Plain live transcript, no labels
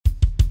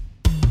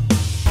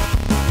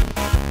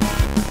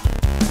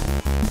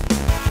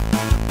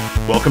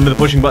Welcome to the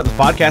Pushing Buttons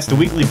Podcast, a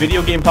weekly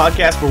video game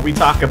podcast where we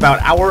talk about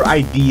our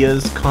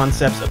ideas,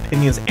 concepts,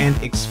 opinions, and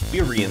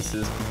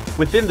experiences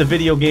within the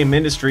video game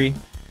industry.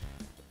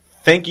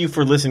 Thank you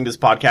for listening to this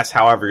podcast,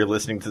 however you're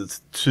listening to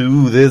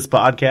this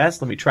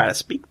podcast. Let me try to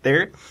speak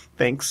there.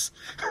 Thanks.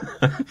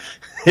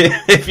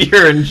 If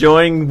you're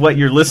enjoying what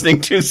you're listening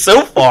to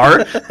so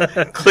far,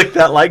 click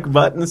that like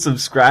button,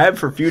 subscribe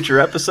for future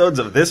episodes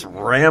of this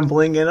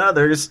rambling and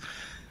others.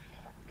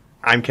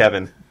 I'm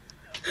Kevin.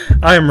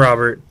 I'm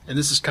Robert. And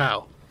this is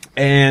Kyle.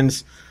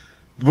 And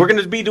we're going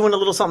to be doing a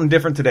little something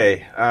different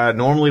today.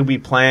 Normally we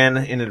plan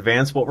in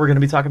advance what we're going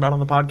to be talking about on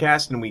the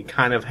podcast, and we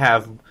kind of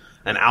have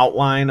an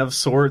outline of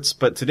sorts.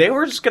 But today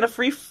we're just going to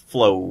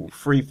freestyle.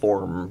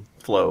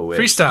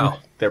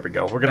 There we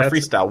go. We're going to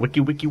freestyle.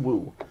 Wiki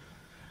woo.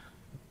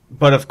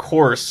 But of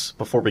course,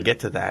 before we get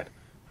to that,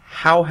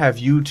 how have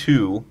you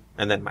two,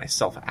 and then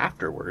myself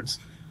afterwards,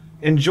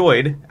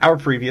 enjoyed our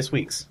previous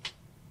weeks?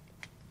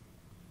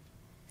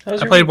 I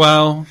played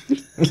WoW.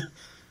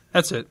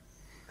 That's it.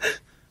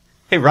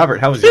 Hey, Robert,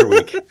 how was your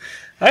week?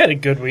 I had a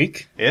good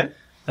week. Yeah?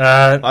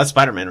 That's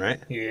Spider-Man, right?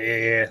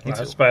 Yeah.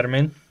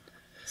 Spider-Man.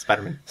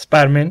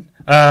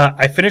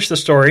 I finished the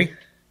story.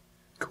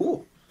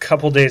 Cool. A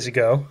couple days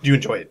ago. Did you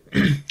enjoy it?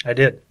 I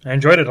did. I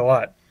enjoyed it a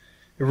lot.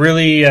 It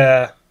really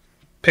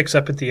picks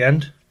up at the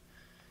end.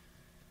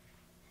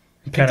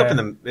 It picked up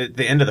in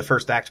the end of the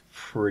first act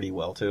pretty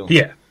well, too.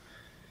 Yeah.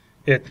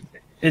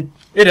 It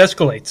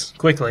escalates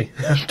quickly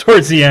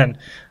towards the end.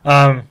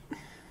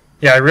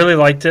 Yeah, I really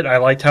liked it. I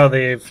liked how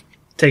they've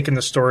taken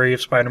the story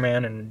of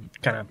Spider-Man and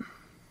kind of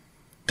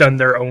done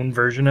their own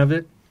version of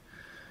it.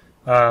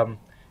 And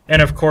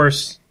of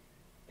course,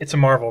 it's a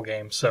Marvel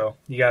game, so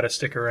you got to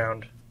stick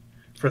around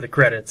for the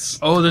credits.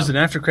 Oh, there's an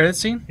after credit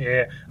scene?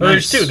 Yeah. Well,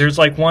 Nice. There's two. There's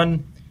like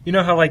one, you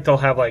know how like they'll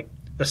have like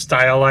the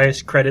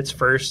stylized credits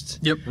first?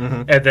 Yep.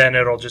 Mm-hmm. And then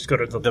it'll just go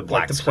to the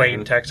black plain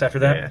screen. text after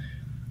that. Yeah.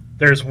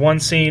 There's one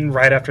scene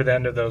right after the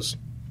end of those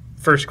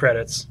first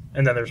credits,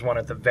 and then there's one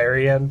at the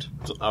very end.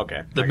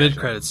 Okay. The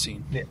mid-credits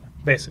scene. Yeah,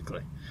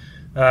 basically.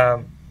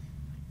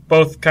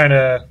 Both kind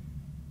of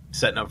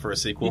Setting up for a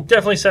sequel?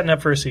 definitely setting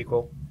up for a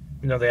sequel.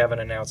 You know, they haven't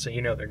announced it.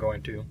 You know they're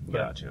going to. But,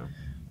 Gotcha.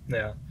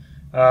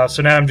 yeah.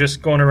 So now I'm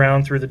just going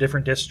around through the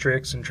different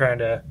districts and trying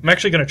to... I'm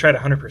actually going to try to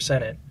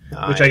 100% it, which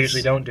I Nice.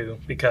 usually don't do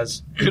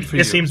because Good for it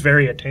you. seems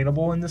very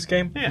attainable in this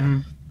game. Yeah. Mm-hmm.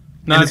 And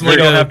Not you like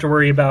don't a, have to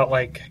worry about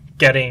like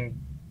getting,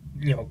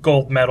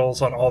 gold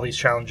medals on all these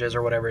challenges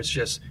or whatever. It's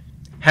just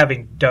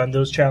having done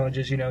those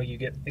challenges, you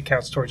get it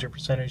counts towards your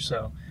percentage.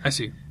 So I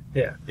see.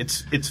 yeah,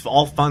 It's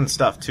all fun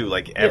stuff, too.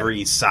 Like,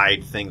 every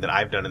side thing that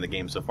I've done in the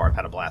game so far, I've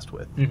had a blast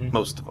with. Mhm.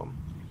 Most of them.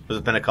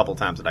 There's been a couple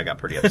times that I got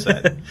pretty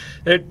upset.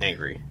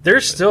 Angry.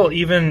 there's still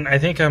even I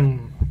think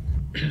I'm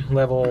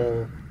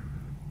level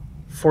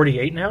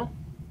 48 now,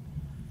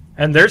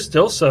 and there's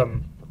still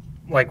some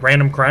like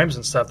random crimes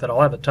and stuff that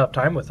I'll have a tough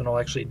time with and I'll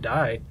actually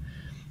die.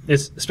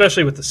 It's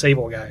especially with the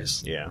Sable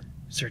guys. Yeah.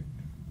 So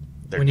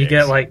when you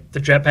get like the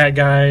jetpack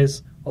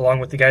guys, along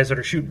with the guys that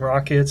are shooting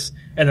rockets,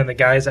 and then the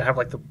guys that have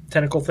like the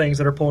tentacle things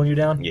that are pulling you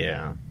down,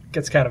 Yeah. it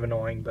gets kind of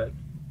annoying. But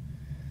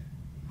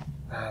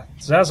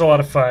so that was a lot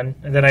of fun.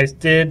 And then I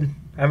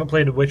haven't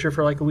played The Witcher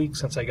for like a week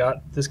since I got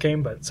this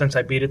game, but since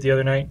I beat it the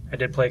other night, I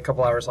did play a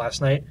couple hours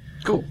last night.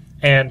 Cool.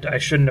 And I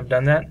shouldn't have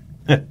done that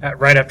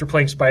right after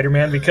playing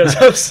Spider-Man because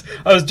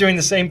I was doing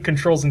the same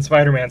controls in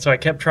Spider-Man, so I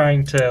kept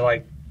trying to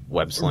like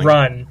Web sling.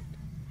 run.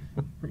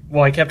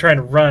 Well, I kept trying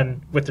to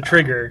run with the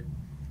trigger,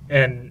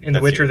 and in The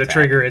That's Witcher, your the attack.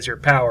 trigger is your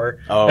power.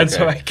 Oh, And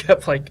so okay. I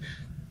kept like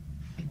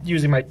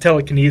using my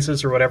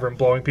telekinesis or whatever and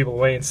blowing people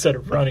away instead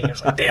of running. I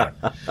was like, damn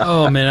it.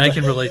 Oh, man, I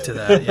can relate to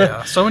that.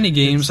 Yeah. So many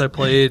games I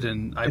played,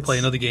 and I play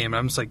another game, and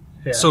I'm just like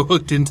Yeah. so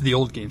hooked into the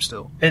old game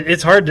still.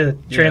 It's hard to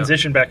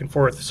transition back and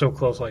forth so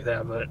close like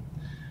that, but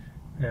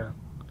yeah.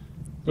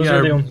 Those Yeah,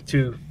 are the only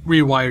two.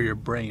 Rewire your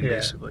brain, Yeah.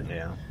 basically.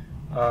 Yeah.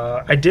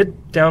 I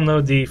did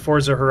download the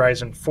Forza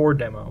Horizon 4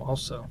 demo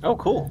also. Oh,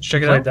 cool.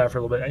 Check it Played out. that for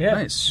a little bit. Yeah.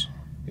 Nice.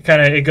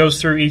 It goes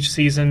through each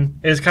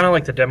season. It's kind of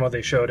like the demo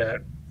they showed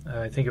at,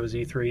 I think it was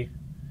E3.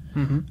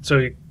 Mm-hmm. So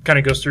it kind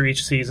of goes through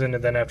each season,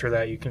 and then after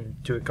that you can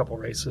do a couple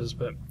races.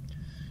 But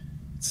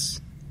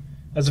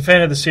as a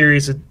fan of the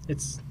series, it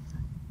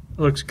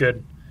looks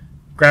good.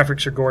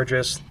 Graphics are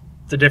gorgeous.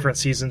 The different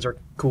seasons are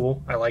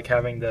cool. I like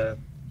having the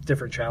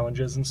different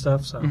challenges and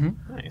stuff. So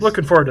Mm-hmm. Nice.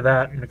 looking forward to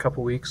that in a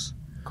couple weeks.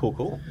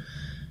 Cool.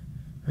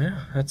 Yeah,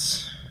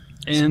 that's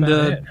And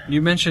about it.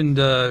 you mentioned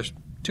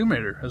Tomb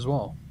Raider as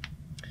well.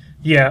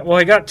 Yeah, well,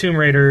 I got Tomb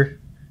Raider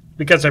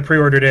because I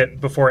pre-ordered it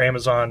before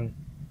Amazon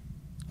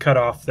cut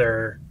off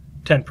their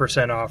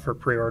 10% off for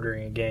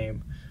pre-ordering a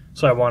game.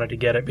 So I wanted to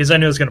get it because I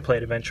knew I was going to play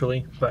it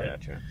eventually. But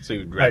Gotcha. So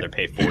you'd rather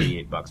pay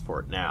 $48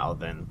 for it now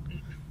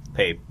than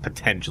pay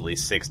potentially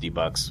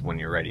 $60 when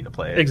you're ready to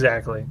play it.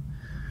 exactly.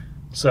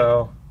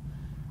 So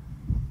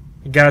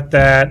I got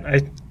that.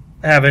 I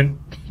haven't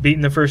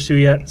beaten the first two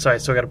yet, so I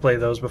still got to play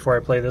those before I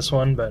play this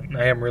one. But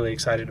I am really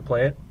excited to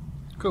play it.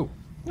 Cool.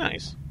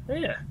 Nice.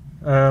 Yeah.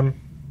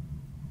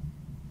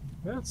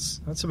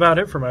 That's about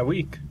it for my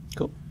week.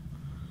 Cool.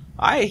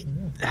 I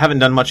haven't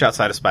done much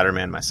outside of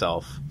Spider-Man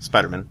myself.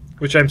 Spider-Man.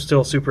 Which I'm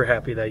still super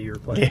happy that you were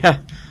playing. Yeah.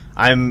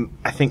 I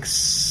think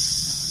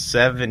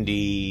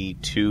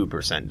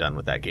 72% done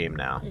with that game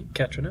now.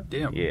 Catching up.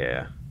 Damn.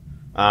 Yeah.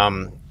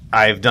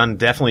 I've done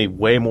definitely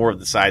way more of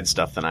the side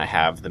stuff than I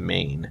have the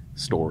main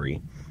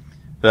story.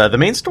 The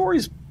main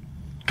story's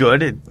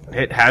good.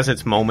 It has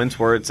its moments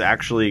where it's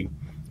actually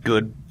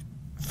good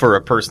for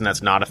a person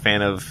that's not a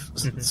fan of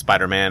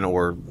Spider-Man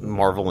or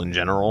Marvel in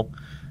general.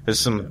 There's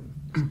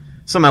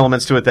some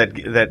elements to it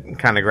that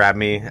kind of grab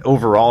me.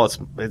 Overall,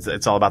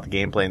 it's all about the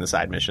gameplay and the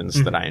side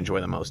missions that I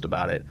enjoy the most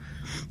about it.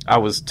 I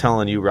was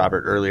telling you,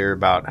 Robert, earlier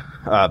about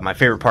my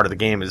favorite part of the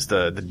game is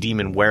the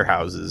demon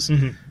warehouses,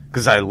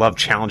 because I love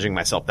challenging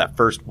myself. That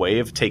first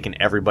wave,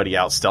 taking everybody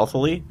out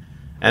stealthily,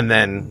 and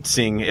then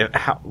seeing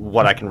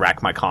what I can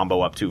rack my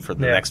combo up to for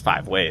the next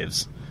 5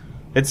 waves.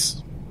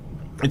 It's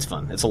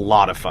fun. It's a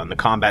lot of fun. The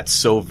combat's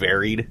so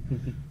varied.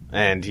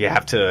 And you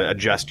have to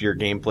adjust your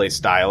gameplay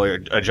style or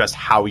adjust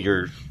how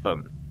you're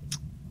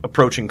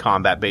approaching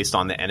combat based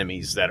on the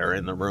enemies that are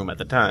in the room at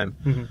the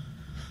time.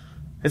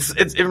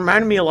 It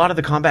reminded me a lot of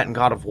the combat in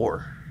God of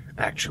War,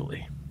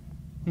 actually.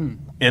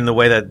 In the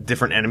way that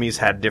different enemies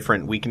had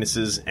different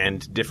weaknesses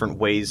and different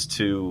ways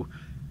to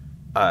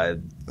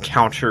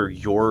counter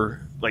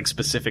your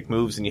specific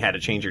moves, and you had to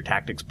change your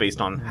tactics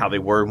based on how they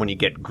were. When you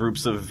get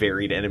groups of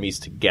varied enemies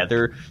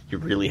together, you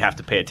really have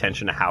to pay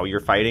attention to how you're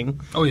fighting.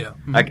 Oh yeah.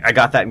 I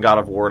got that in God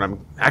of War, and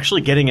I'm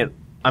actually getting it.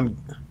 I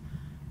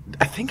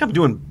think I'm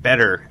doing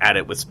better at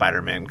it with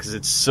Spider-Man because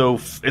it's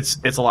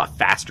a lot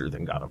faster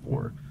than God of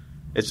War.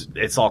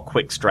 It's all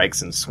quick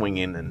strikes and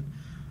swinging and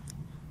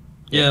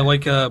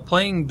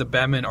playing the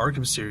Batman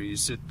Arkham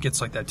series. It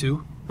gets like that too,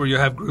 where you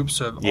have groups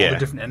of all the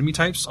different enemy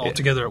types all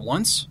together at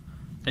once,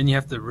 and you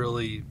have to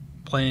really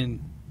plan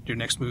your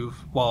next move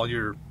while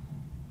you're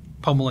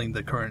pummeling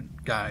the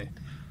current guy.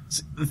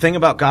 The thing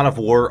about God of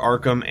War,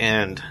 Arkham,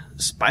 and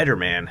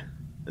Spider-Man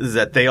is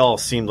that they all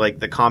seemed like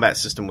the combat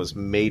system was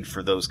made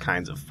for those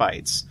kinds of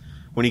fights.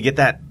 When you get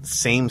that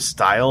same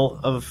style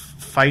of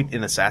fight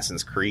in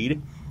Assassin's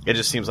Creed, it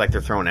just seems like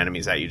they're throwing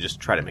enemies at you just to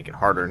try to make it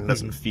harder, and it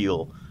doesn't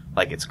feel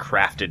like it's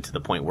crafted to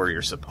the point where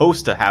you're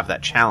supposed to have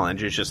that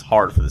challenge. It's just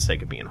hard for the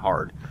sake of being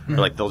hard.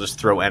 Or they'll just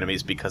throw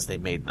enemies because they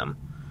made them.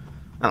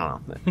 I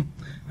don't know.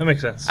 That makes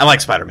sense. I like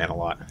Spider-Man a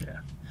lot. Yeah.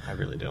 I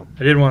really do.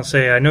 I did want to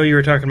say, I know you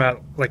were talking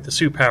about the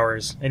suit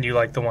powers, and you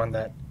like the one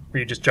where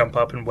you just jump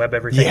up and web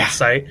everything in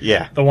sight.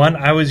 Yeah. The one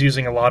I was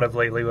using a lot of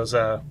lately was,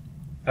 I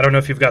don't know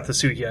if you've got the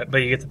suit yet,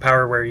 but you get the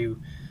power where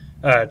you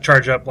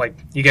charge up,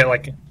 you get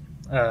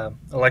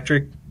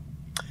electric.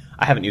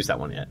 I haven't used that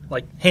one yet.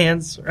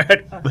 Hands.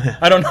 Right?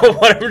 I don't know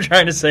what I'm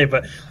trying to say,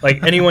 but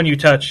anyone you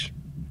touch,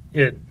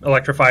 it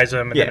electrifies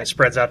them, and then it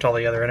spreads out to all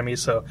the other enemies.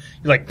 So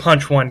you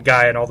punch one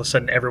guy, and all of a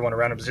sudden everyone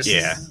around him is just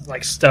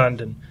stunned,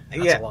 and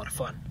that's a lot of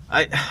fun.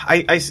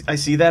 I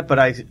see that, but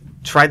I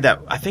tried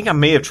that. I think I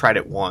may have tried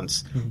it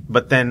once,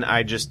 but then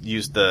I just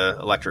used the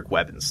electric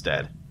web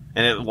instead,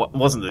 and it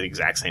wasn't the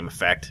exact same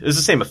effect. It was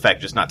the same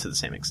effect, just not to the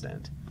same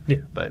extent. Yeah,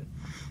 but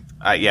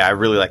I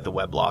really like the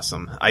Web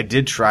Blossom. I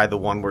did try the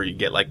one where you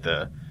get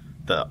the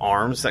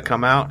arms that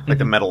come out,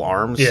 the metal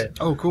arms. Yeah.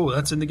 Oh, cool.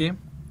 That's in the game.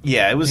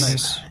 Yeah, it was.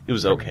 Nice. It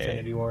was okay.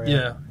 Infinity War,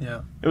 Yeah.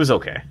 It was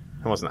okay.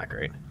 It wasn't that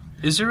great.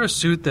 Is there a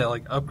suit that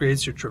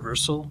upgrades your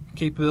traversal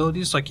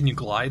capabilities? Can you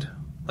glide,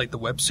 the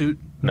web suit?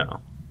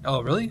 No.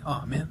 Oh, really?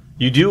 Oh, man.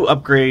 You do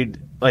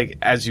upgrade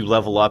as you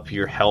level up,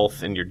 your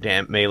health and your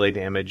melee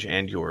damage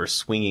and your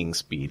swinging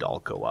speed all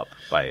go up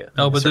by.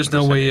 But there's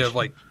no way of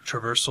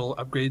traversal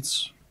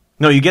upgrades.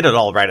 No, you get it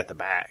all right off the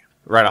bat.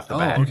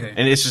 Okay.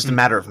 And it's just a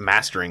matter of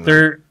mastering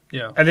them.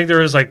 I think there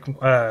was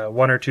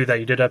one or two that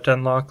you did have to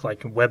unlock,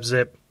 web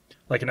zip,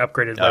 an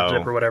upgraded web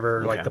zip or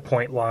whatever, okay. The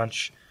point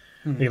launch.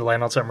 You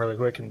land on something really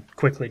quick and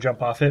quickly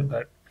jump off it.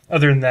 But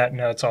other than that,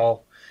 no, it's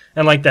all.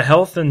 And the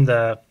health and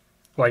the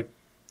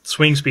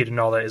swing speed and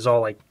all that is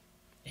all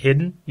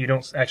hidden. You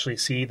don't actually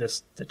see the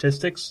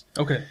statistics.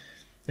 Okay.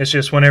 It's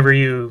just whenever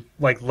you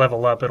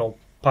level up, it'll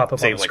pop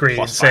up on the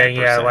screen saying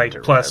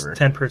plus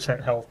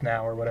 10% health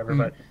now or whatever.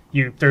 But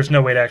there's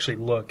no way to actually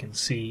look and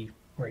see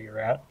where you're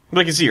at. But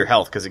you can see your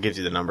health because it gives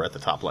you the number at the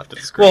top left of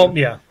the screen. Well,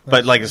 yeah.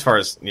 But as far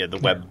as the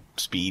web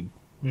speed.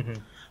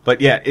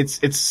 But yeah,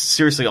 it's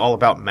seriously all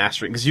about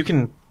mastering, because you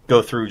can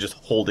go through just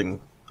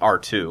holding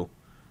R2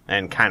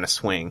 and kind of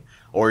swing,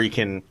 or you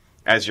can,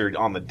 as you're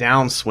on the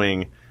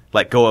downswing,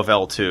 let go of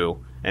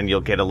L2 and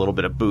you'll get a little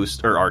bit of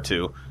boost, or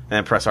R2, and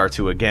then press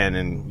R2 again,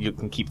 and you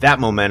can keep that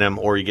momentum,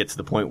 or you get to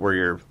the point where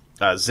you're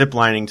zip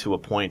lining to a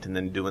point and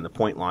then doing the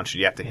point launch.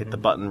 You have to hit the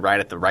button right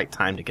at the right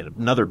time to get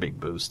another big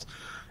boost.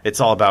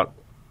 It's all about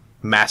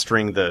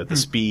mastering the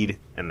speed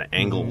and the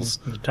angles.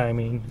 The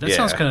timing. That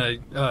sounds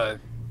kind of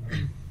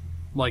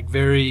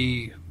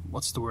very,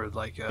 what's the word?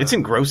 It's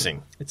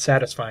engrossing. It's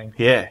satisfying.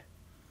 Yeah.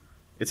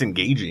 It's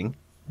engaging.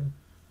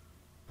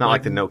 Not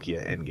like the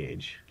Nokia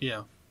N-Gage.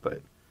 Yeah.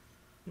 But,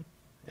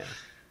 yeah.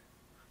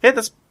 Yeah,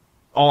 that's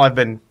all I've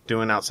been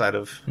doing outside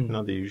of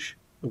the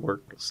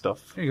work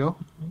stuff. There you go.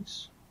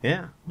 Nice.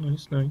 Yeah.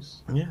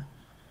 Nice. Yeah.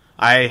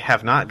 I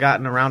have not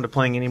gotten around to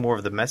playing any more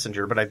of The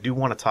Messenger, but I do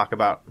want to talk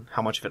about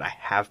how much of it I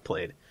have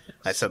played.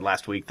 I said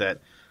last week that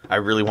I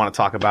really want to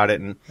talk about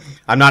it, and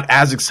I'm not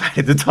as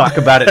excited to talk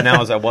about it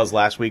now as I was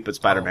last week, but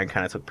Spider-Man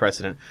kind of took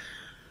precedent.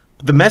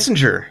 The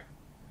Messenger,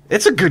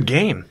 it's a good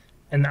game.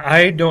 And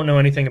I don't know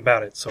anything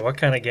about it, so what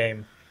kind of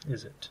game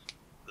is it?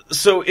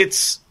 So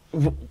it's...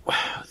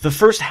 The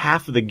first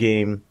half of the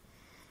game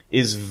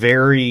is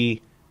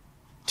very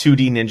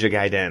 2D Ninja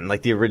Gaiden,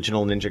 like the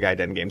original Ninja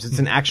Gaiden games. It's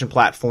an action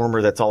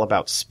platformer that's all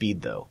about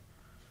speed, though.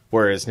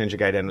 Whereas Ninja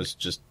Gaiden was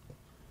just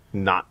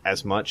not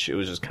as much. It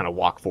was just kind of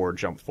walk forward,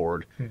 jump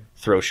forward,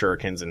 throw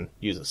shurikens, and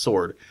use a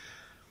sword.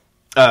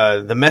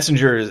 The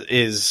Messenger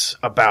is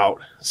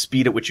about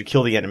speed at which you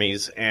kill the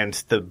enemies, and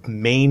the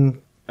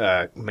main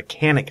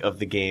mechanic of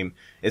the game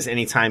is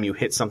anytime you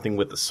hit something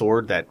with a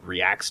sword that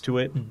reacts to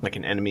it, like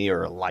an enemy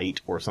or a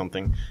light or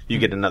something, you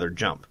get another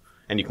jump,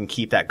 and you can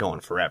keep that going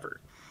forever.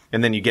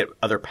 And then you get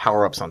other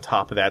power-ups on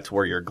top of that to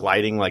where you're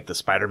gliding, like the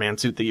Spider-Man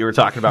suit that you were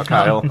talking about,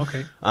 Kyle.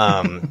 Okay.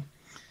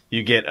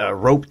 You get a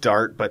rope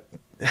dart, but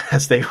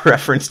as they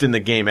referenced in the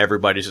game,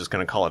 everybody's just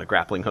going to call it a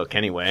grappling hook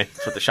anyway.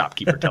 That's what the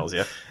shopkeeper tells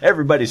you.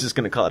 Everybody's just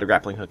going to call it a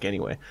grappling hook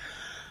anyway.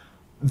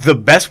 The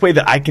best way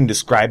that I can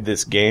describe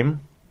this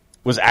game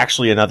was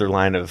actually another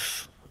line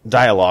of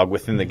dialogue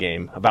within the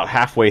game. About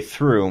halfway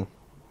through,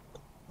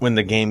 when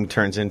the game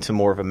turns into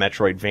more of a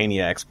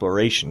Metroidvania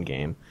exploration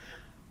game,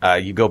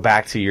 you go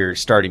back to your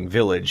starting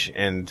village,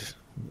 and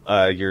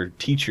your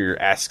teacher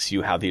asks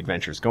you how the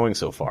adventure is going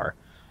so far.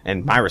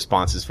 And my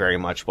response is very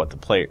much what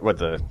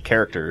the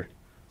character's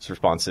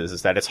response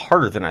is that it's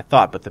harder than I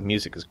thought, but the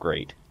music is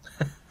great.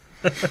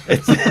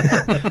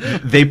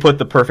 They put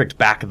the perfect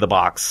back of the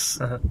box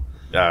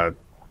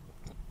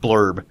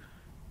blurb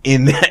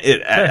in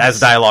as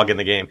dialogue in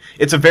the game.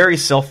 It's a very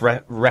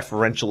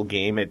self-referential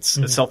game.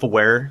 It's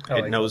self-aware.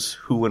 It knows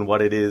who and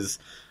what it is.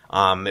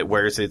 It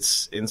wears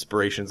its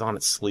inspirations on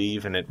its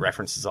sleeve, and it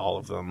references all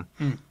of them.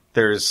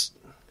 There's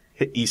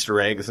Easter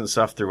eggs and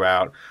stuff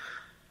throughout.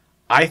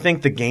 I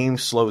think the game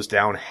slows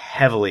down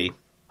heavily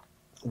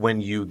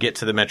when you get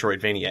to the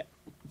Metroidvania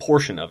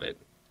portion of it,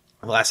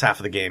 the last half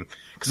of the game.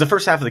 Because the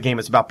first half of the game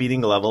is about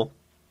beating a level,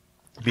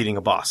 beating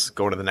a boss,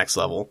 going to the next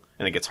level,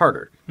 and it gets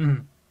harder.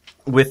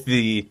 With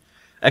the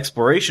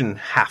exploration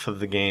half of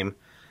the game,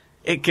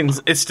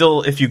 it's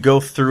still, if you go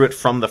through it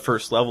from the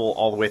first level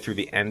all the way through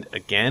the end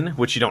again,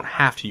 which you don't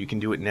have to, you can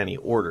do it in any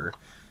order,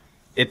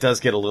 it does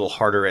get a little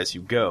harder as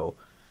you go.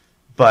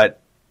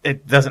 But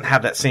it doesn't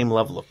have that same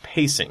level of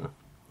pacing.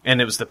 And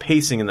it was the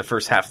pacing in the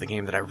first half of the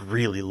game that I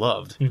really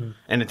loved. And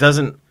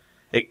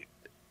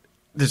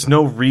there's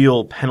no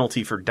real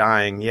penalty for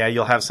dying. Yeah,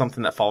 you'll have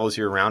something that follows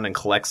you around and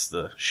collects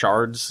the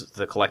shards,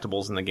 the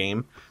collectibles in the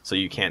game, so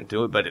you can't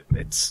do it, but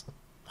it's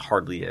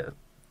hardly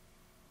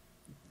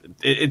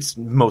it's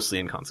mostly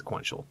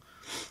inconsequential.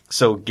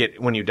 So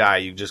when you die,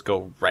 you just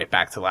go right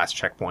back to the last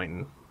checkpoint,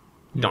 and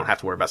you don't have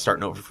to worry about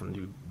starting over from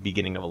the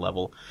beginning of a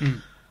level.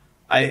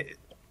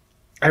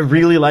 I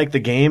really like the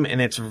game, and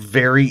it's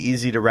very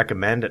easy to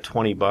recommend at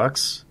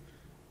 $20,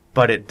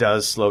 but it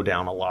does slow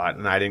down a lot,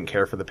 and I didn't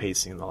care for the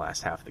pacing in the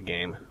last half of the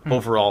game.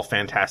 Overall,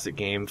 fantastic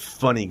game,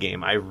 funny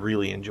game. I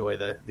really enjoy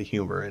the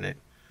humor in it.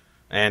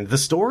 And the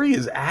story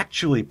is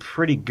actually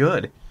pretty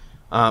good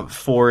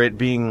for it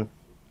being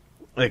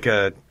like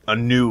a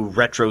new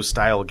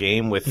retro-style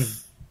game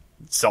with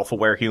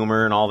self-aware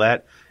humor and all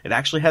that. It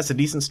actually has a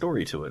decent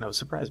story to it. I was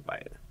surprised by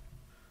it.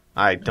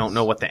 I don't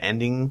know what the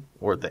ending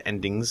or the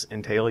endings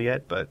entail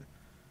yet, but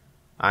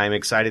I'm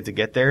excited to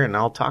get there, and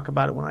I'll talk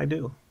about it when I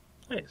do.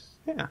 Nice.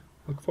 Yeah.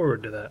 Look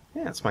forward to that.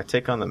 Yeah, it's my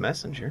take on The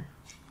Messenger.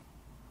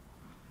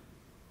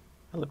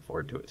 I look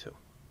forward to it, too.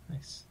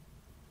 Nice.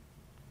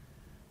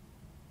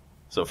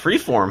 So,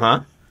 Freeform, huh?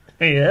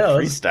 Hey, yeah.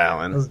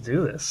 Freestyling. Let's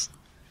do this.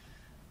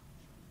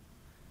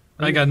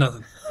 I got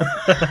nothing.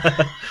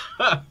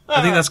 I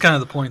think that's kind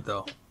of the point,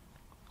 though.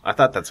 I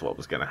thought that's what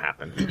was going to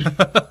happen.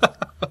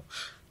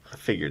 I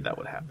figured that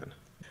would happen.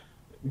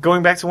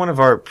 Going back to one of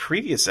our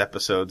previous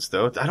episodes,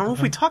 though, I don't know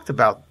if we talked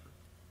about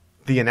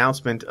the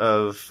announcement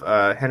of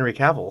Henry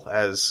Cavill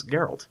as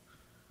Geralt.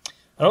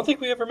 I don't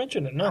think we ever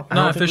mentioned it, no.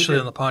 Not officially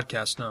on the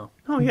podcast, no.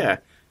 Oh, yeah.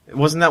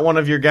 Wasn't that one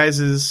of your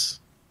guys'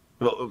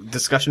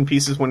 discussion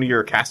pieces when you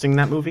were casting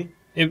that movie?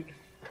 It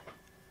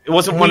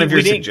wasn't one of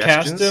your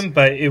suggestions? We didn't cast him,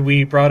 but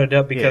we brought it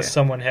up because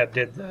someone had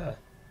did the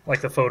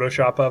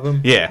Photoshop of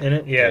him in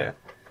it. Yeah.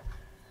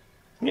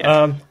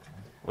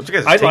 What's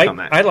your guys' take on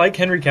that? I like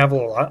Henry Cavill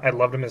a lot. I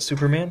loved him as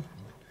Superman.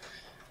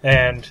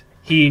 And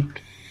he's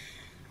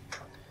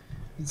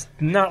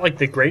not like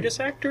the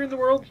greatest actor in the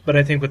world, but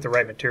I think with the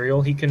right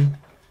material he can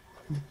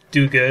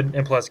do good.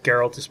 And plus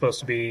Geralt is supposed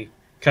to be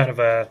kind of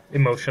a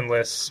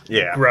emotionless,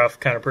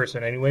 gruff kind of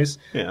person anyways.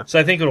 Yeah. So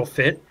I think it'll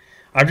fit.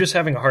 I'm just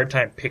having a hard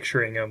time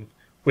picturing him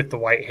with the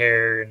white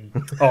hair and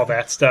all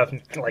that stuff,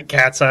 and like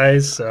cat's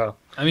eyes. So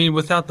I mean,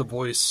 without the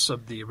voice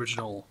of the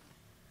original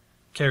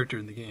character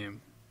in the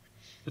game,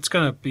 it's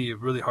going to be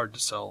really hard to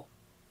sell,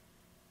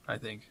 I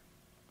think.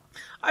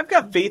 I've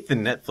got faith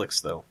in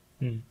Netflix, though.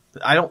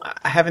 I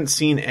haven't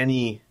seen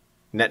any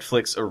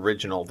Netflix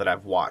original that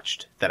I've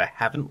watched that I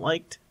haven't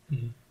liked,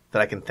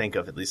 that I can think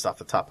of, at least off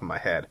the top of my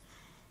head.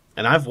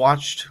 And I've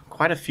watched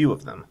quite a few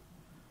of them.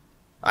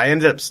 I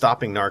ended up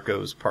stopping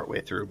Narcos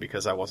partway through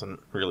because I wasn't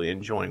really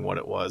enjoying what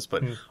it was.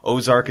 But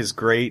Ozark is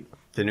great.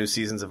 The new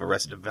seasons of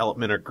Arrested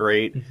Development are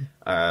great.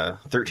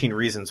 13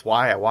 Reasons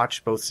Why, I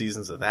watched both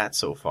seasons of that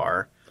so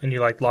far. And you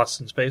like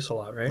Lost in Space a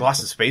lot, right?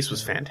 Lost in Space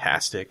was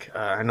fantastic.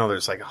 I know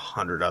there's like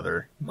 100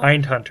 other...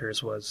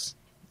 Mindhunters was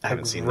I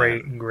haven't seen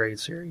great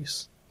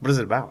series. What is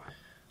it about?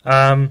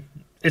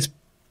 It's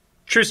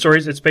true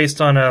stories. It's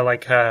based on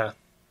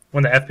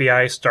when the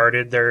FBI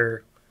started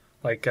their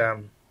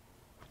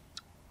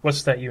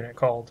what's that unit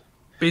called?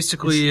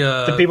 Basically,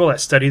 the people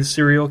that study the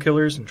serial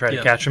killers and try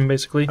to catch them,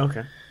 basically.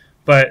 Okay.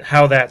 But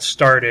how that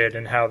started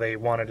and how they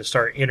wanted to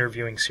start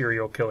interviewing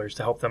serial killers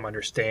to help them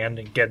understand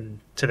and get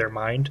into their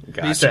mind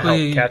to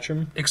help catch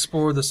them.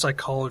 Explore the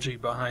psychology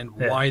behind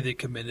why they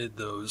committed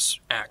those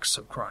acts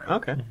of crime.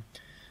 Okay.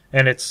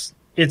 And it's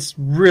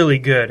really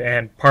good,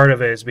 and part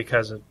of it is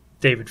because of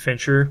David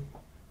Fincher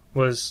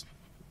was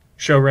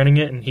show running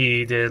it, and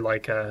he did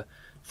like a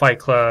Fight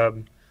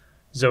Club,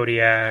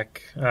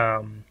 Zodiac.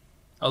 I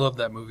love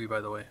that movie,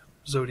 by the way.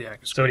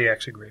 Zodiac's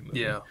a great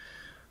movie. Yeah.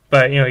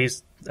 But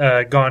he's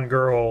Gone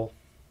Girl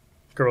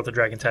with the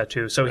Dragon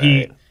Tattoo. So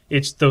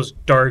it's those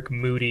dark,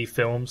 moody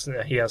films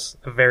that he has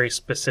a very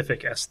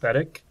specific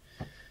aesthetic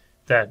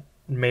that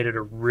made it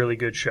a really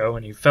good show,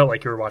 and you felt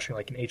like you were watching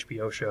like an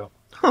HBO show.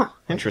 Huh.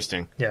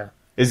 Interesting. Yeah.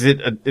 Is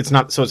it? It's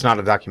not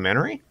a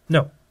documentary?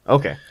 No.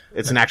 Okay.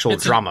 It's an actual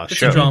drama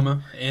show. It's a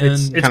drama, and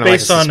it's kind of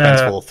based like a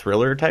suspenseful on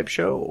thriller type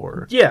show,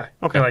 or yeah,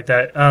 okay, kind of like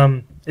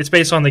that. It's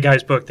based on the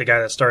guy's book, the guy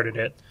that started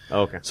it.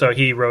 Okay. So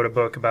he wrote a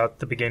book about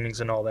the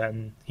beginnings and all that,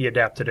 and he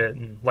adapted it.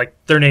 And like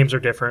their names are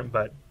different,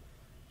 but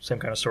same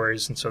kind of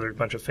stories. And so there's a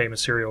bunch of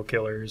famous serial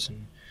killers,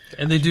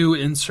 and they do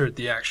insert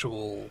the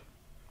actual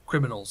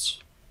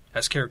criminals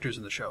as characters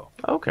in the show.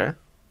 Okay.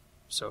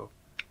 So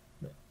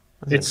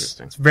That's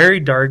interesting. It's very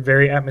dark,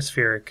 very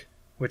atmospheric,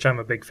 which I'm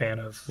a big fan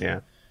of.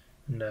 Yeah.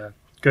 And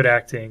good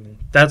acting.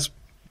 That's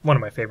one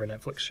of my favorite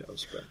Netflix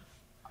shows.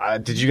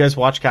 But did you guys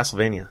watch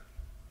Castlevania?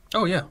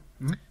 Oh yeah.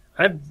 Mm-hmm.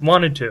 I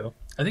wanted to.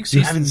 I think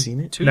you haven't seen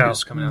it? 2 No.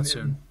 is coming out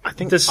soon. I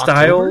think the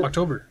style.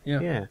 October.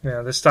 Yeah.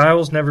 Yeah. The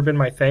style's never been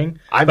my thing.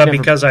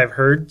 Because I've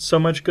heard so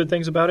much good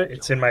things about it,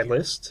 it's in my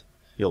list.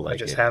 You'll like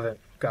it. I just haven't.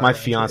 My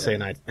fiance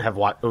and I have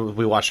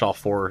we watched all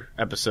 4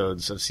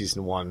 episodes of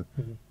season 1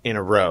 in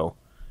a row,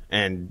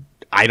 and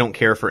I don't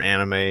care for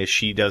anime.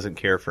 She doesn't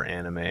care for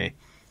anime,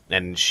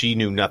 and she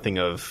knew nothing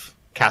of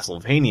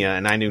Castlevania,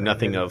 and I knew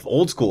nothing of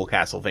old school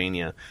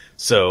Castlevania.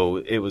 So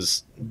it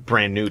was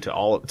brand new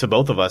to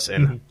both of us,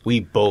 and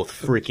we both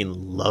freaking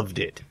loved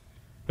it.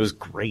 It was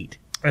great.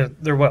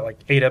 They're like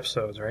 8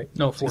 episodes, right?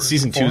 No, 4.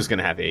 Season 2 is going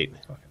to have 8.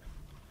 Okay.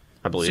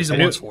 I believe. Season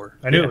 1's 4.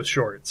 I knew it was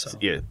short. So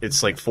yeah,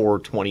 it's like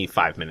 4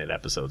 25-minute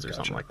episodes or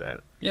something like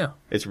that. Yeah.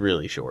 It's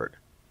really short.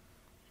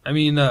 I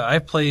mean,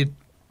 I've played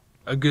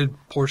a good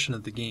portion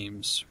of the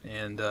games,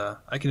 and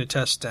I can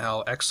attest to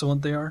how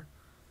excellent they are.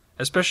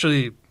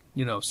 Especially,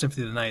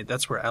 Symphony of the Night.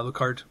 That's where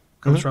Alucard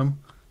comes from.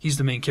 He's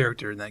the main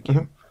character in that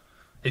game.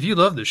 If you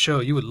love the show,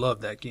 you would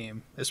love that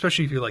game,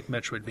 especially if you like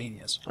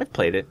Metroidvanias. I've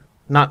played it.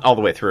 Not all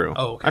the way through.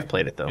 Oh, okay. I've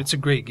played it, though. It's a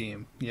great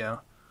game, yeah.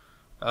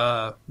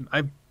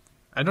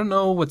 I don't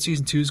know what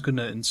Season 2 is going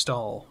to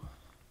entail,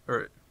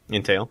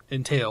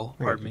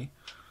 pardon me.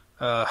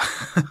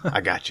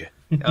 I got you.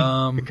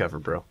 Good cover,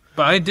 bro.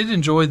 But I did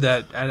enjoy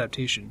that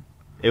adaptation.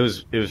 It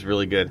was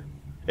really good.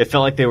 It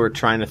felt like they were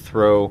trying to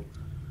throw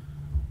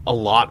a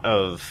lot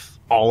of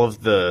all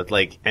of the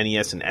like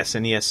NES and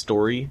SNES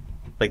story,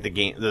 like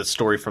the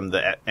story from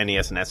the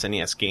NES and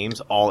SNES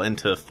games, all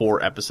into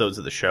 4 episodes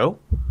of the show.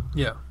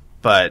 Yeah.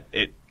 But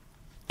it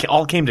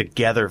all came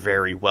together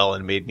very well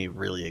and made me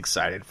really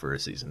excited for a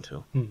season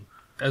 2.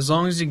 As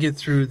long as you get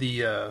through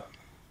the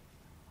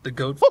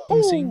goat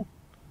scene.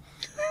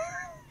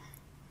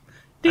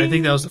 I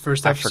think that was the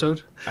first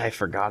episode. I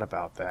forgot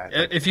about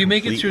that. If you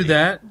make it through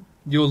that,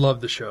 you'll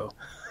love the show.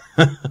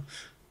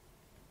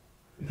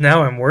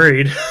 Now I'm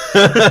worried.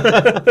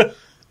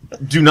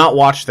 Do not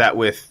watch that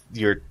with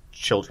your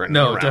children.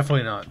 No, around.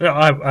 definitely not. No,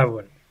 I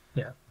wouldn't.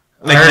 Yeah.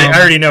 I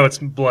already know it's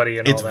bloody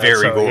and it's all that.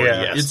 Very gory,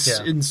 yeah. yes. It's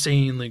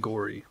insanely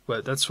gory,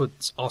 but that's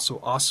what's also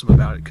awesome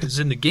about it. Because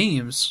in the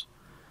games,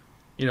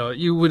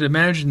 you would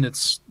imagine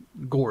it's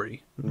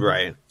gory.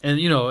 Right. And,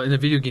 in a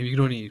video game, you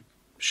can only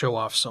show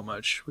off so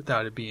much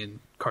without it being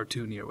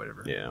cartoony or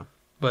whatever. Yeah.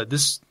 But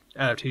this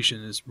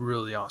adaptation is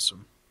really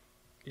awesome.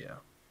 Yeah.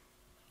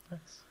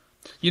 Nice.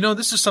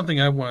 This is something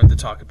I wanted to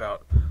talk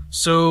about.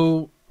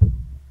 So,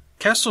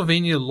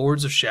 Castlevania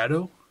Lords of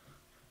Shadow,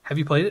 have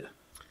you played it?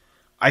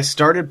 I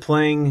started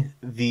playing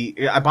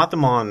I bought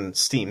them on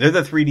Steam. They're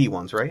the 3D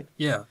ones, right?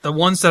 Yeah, the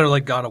ones that are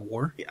like God of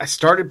War. I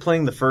started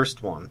playing the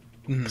first one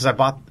because I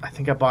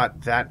think I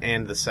bought that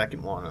and the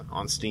second one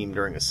on Steam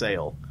during a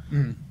sale.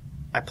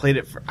 I played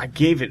it I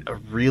gave it a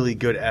really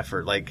good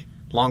effort, like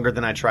longer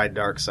than I tried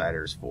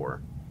Darksiders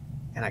for,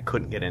 and I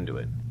couldn't get into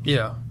it.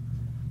 Yeah.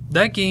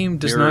 That game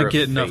does Mirror not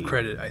get of enough Fate.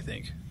 credit, I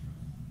think.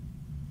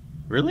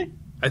 Really?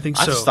 I think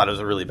so. I just thought it was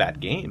a really bad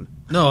game.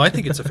 No, I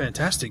think it's a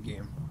fantastic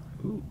game.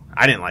 Ooh.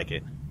 I didn't like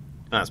it.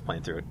 I was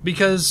playing through it.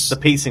 Because the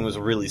pacing was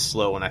really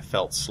slow and I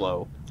felt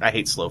slow. I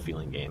hate slow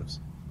feeling games.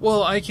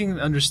 Well, I can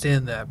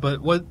understand that, but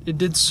what it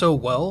did so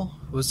well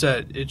was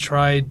that it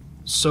tried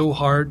so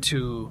hard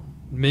to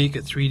make a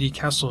 3D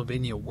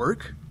Castlevania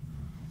work.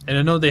 And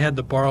I know they had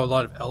to borrow a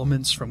lot of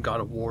elements from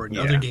God of War and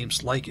other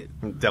games like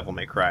it. Devil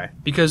May Cry.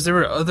 Because there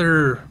were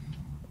other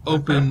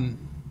open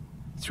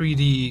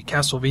 3D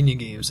Castlevania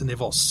games, and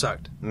they've all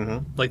sucked.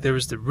 Mm-hmm. Like, there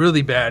was the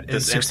really bad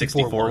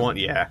N64 one,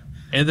 yeah.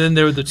 And then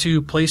there were the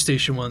 2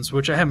 PlayStation ones,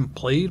 which I haven't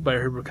played, but I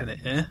heard were kind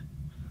of eh.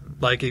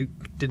 Like,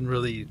 it didn't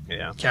really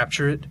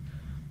capture it.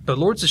 But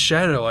Lords of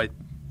Shadow,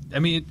 I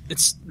mean,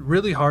 it's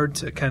really hard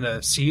to kind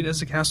of see it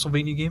as a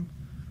Castlevania game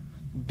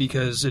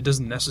because it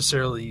doesn't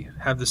necessarily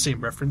have the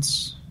same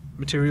reference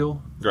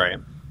material. Right.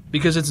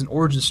 Because it's an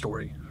origin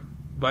story.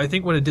 But I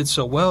think what it did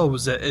so well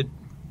was that it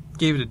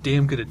gave it a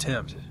damn good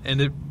attempt, and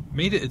it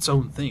made it its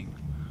own thing.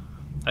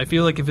 I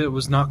feel like if it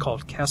was not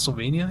called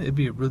Castlevania, it'd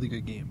be a really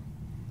good game.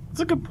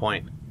 That's a good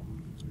point.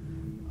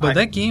 But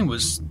that game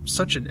was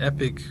such an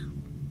epic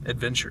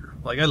adventure.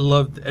 Like, I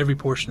loved every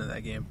portion of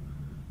that game.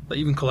 Like,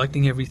 even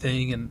collecting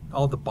everything and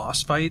all the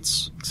boss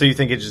fights. So you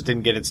think it just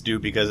didn't get its due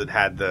because it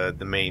had the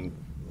main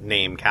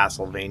name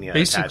Castlevania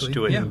attached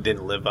to it and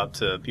didn't live up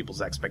to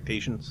people's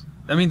expectations?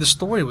 I mean, the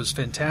story was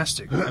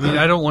fantastic. I mean,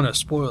 I don't want to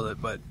spoil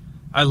it, but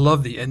I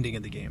love the ending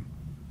of the game.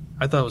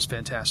 I thought it was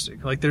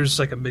fantastic. Like, there's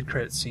like a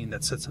mid-credit scene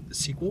that sets up the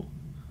sequel.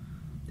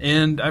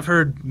 And I've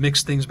heard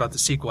mixed things about the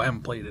sequel. I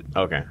haven't played it.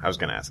 Okay, I was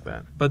going to ask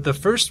that. But the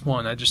first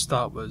one I just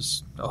thought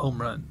was a home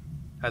run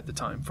at the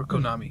time for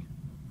Konami.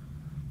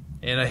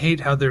 And I hate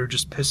how they're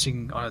just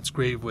pissing on its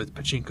grave with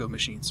pachinko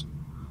machines.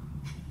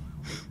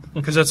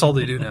 Because that's all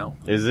they do now.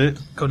 Is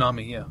it?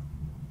 Konami, yeah.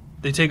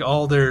 They take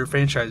all their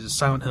franchises,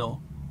 Silent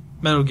Hill,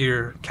 Metal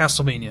Gear,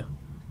 Castlevania,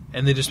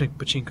 and they just make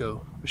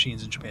pachinko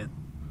machines in Japan.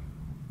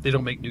 They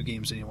don't make new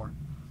games anymore.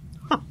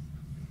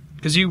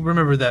 Because you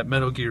remember that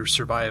Metal Gear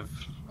Survive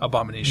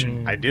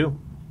Abomination. I do.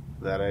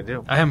 That I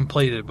do. I haven't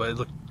played it, but it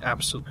looked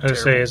absolutely terrible. I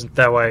was going to say, isn't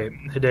that why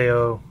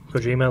Hideo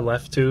Kojima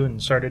left too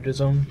and started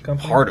his own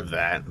company? Part of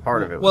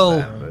it was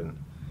that. But...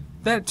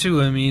 that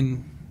too, I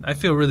mean, I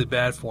feel really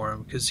bad for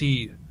him because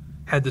he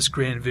had this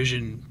grand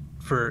vision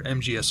for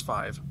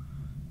MGS5,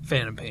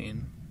 Phantom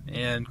Pain,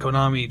 and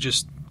Konami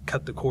just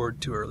cut the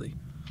cord too early.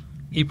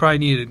 He probably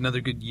needed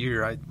another good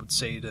year, I would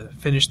say, to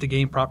finish the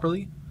game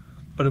properly,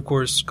 but of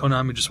course,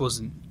 Konami just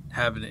wasn't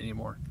having it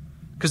anymore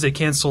because they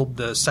canceled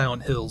the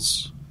Silent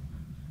Hills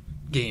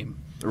game.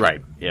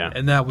 Right, yeah.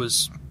 And that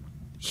was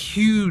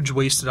huge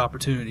wasted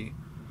opportunity.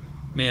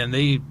 Man,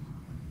 they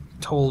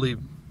totally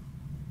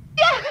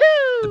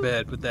the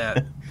bed with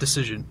that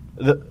decision.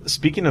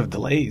 Speaking of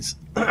delays,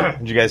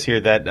 did you guys hear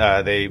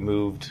that they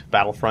moved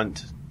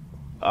Battlefront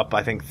up,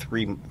 I think,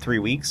 4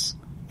 weeks?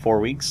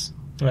 I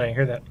didn't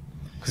hear that.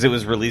 Because it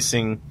was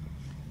releasing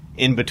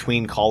in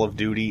between Call of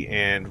Duty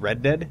and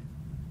Red Dead.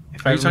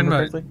 Are you talking about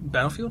correctly?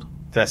 Battlefield?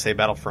 Did I say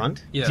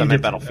Battlefront? Yeah. I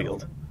meant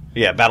Battlefield.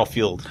 Yeah,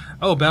 Battlefield.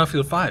 Oh,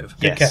 Battlefield 5.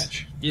 Good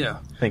catch.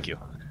 Yeah. Thank you.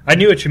 I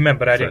knew what you meant,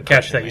 but I didn't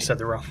catch that you said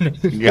the wrong name.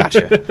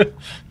 Gotcha.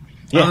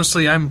 Yeah.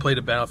 Honestly, I haven't played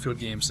a Battlefield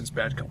game since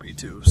Bad Company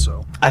 2,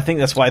 so... I think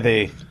that's why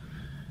they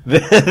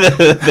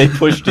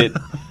pushed it,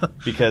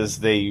 because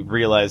they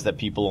realized that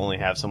people only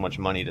have so much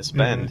money to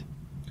spend.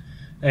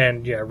 Mm-hmm.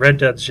 And, yeah, Red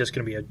Dead's just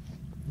going to be a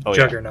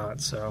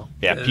juggernaut, so...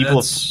 Yeah,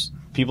 people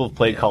have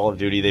played Call of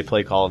Duty. They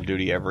play Call of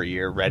Duty every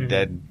year. Red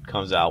Dead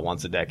comes out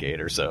once a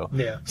decade or so.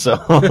 Yeah. So,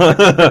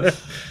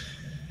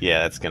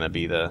 yeah, that's going to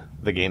be the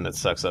game that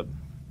sucks up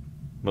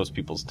most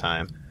people's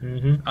time.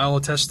 Mm-hmm. I will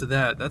attest to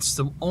that. That's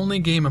the only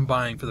game I'm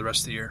buying for the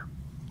rest of the year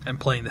and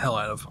playing the hell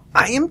out of.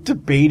 I am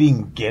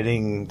debating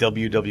getting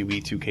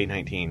WWE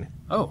 2K19.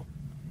 Oh.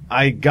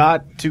 I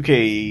got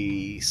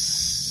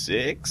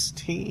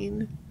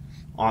 2K16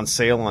 on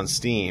sale on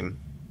Steam,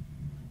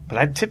 but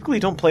I typically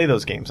don't play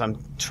those games. I'm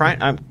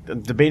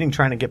debating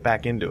trying to get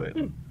back into it.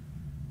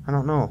 I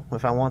don't know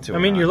if I want to. I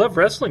mean, you love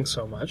wrestling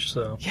so much,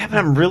 so... Yeah, but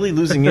I'm really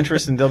losing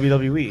interest in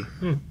WWE.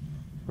 I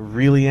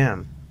really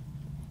am.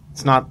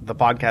 It's not the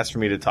podcast for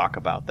me to talk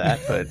about that,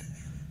 but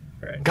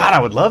right. God,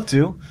 I would love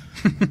to.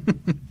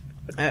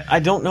 I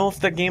don't know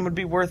if that game would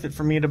be worth it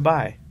for me to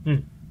buy.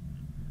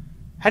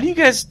 How do you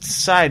guys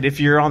decide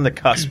if you're on the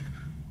cusp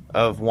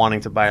of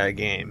wanting to buy a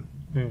game?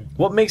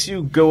 What makes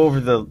you go over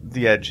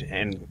the edge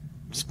and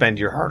spend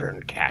your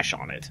hard-earned cash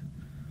on it?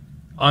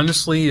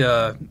 Honestly,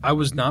 I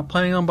was not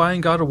planning on buying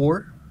God of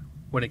War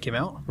when it came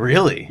out.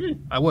 Really?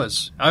 I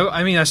was.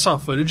 I mean, I saw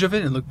footage of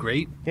it and it looked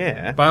great.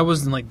 Yeah. But I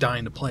wasn't, like,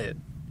 dying to play it.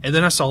 And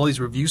then I saw all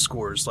these review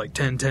scores, like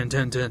 10, 10,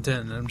 10, 10, 10,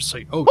 and I'm just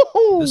like, oh,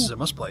 this is a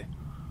must-play.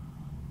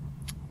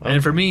 Okay.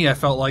 And for me, I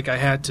felt like I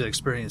had to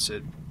experience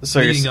it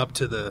leading up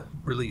to the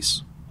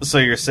release. So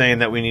you're saying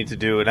that we need to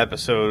do an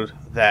episode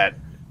that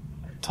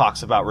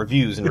talks about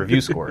reviews and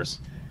review scores?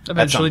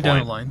 Eventually down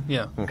the line,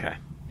 yeah. Okay.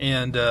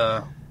 And,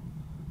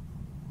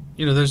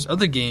 there's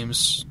other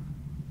games.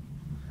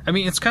 I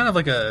mean, it's kind of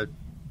like a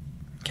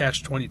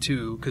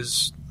catch-22,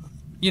 because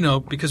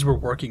because we're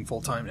working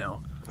full time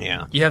now,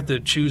 Yeah. you have to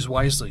choose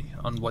wisely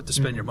on what to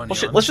spend your money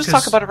on. Let's just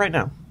talk about it right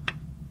now.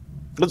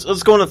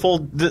 Let's go into full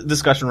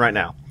discussion right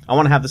now. I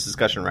want to have this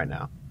discussion right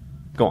now.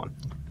 Go on.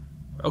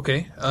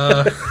 Okay.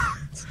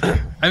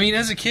 I mean,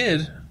 as a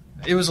kid,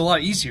 it was a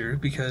lot easier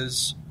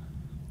because,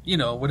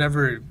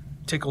 whatever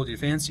tickled your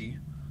fancy,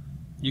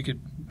 you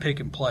could pick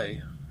and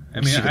play.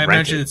 I mean, I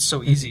imagine it's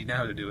so easy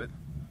now to do it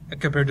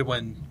compared to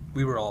when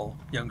we were all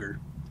younger.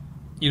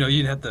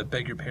 You'd have to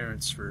beg your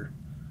parents for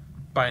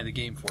buying the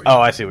game for you. Oh,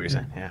 I see what you're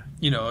saying.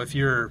 Yeah. If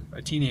you're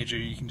a teenager,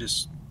 you can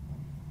just,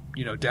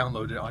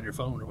 download it on your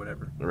phone or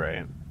whatever.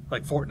 Right.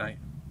 Like Fortnite.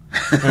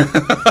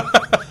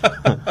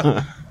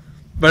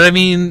 But I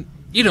mean,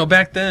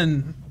 back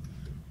then,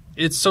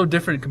 it's so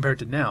different compared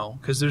to now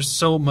because there's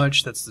so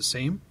much that's the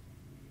same.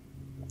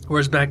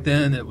 Whereas back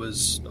then, it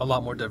was a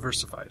lot more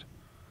diversified.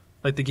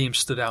 Like the games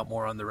stood out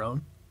more on their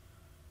own.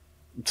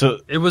 So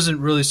it wasn't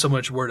really so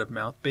much word of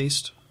mouth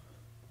based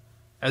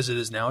as it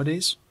is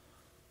nowadays.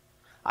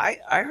 I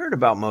heard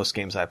about most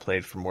games I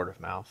played from word of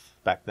mouth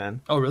back then.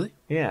 Oh, really?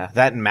 Yeah,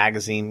 that and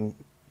magazines.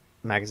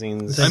 Magazine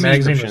was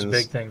a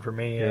big thing for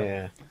me.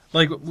 Yeah.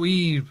 Like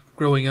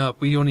growing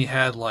up, we only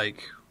had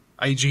like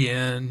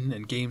IGN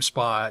and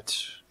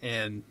GameSpot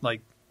and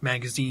like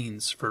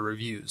magazines for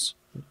reviews.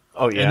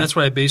 Oh yeah, and that's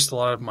what I based a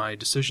lot of my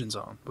decisions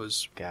on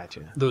was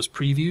gotcha. Those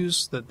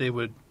previews that they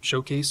would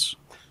showcase.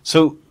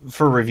 So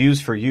for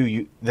reviews for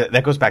you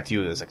that goes back to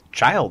you as a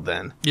child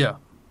then. Yeah.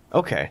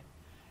 Okay,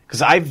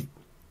 because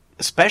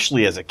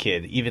especially as a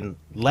kid, even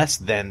less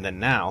then than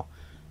now,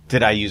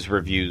 did I use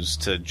reviews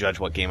to judge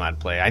what game I'd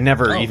play. I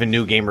never even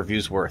knew game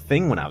reviews were a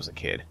thing when I was a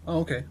kid. Oh,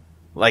 okay.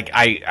 Like,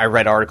 I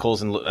read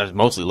articles and I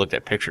mostly looked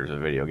at pictures of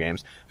video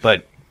games,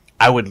 but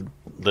I would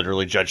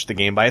literally judge the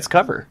game by its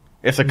cover.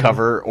 If the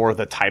cover or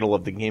the title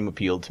of the game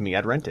appealed to me,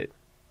 I'd rent it.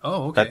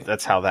 Oh, okay.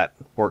 That's how that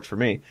worked for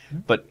me.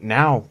 But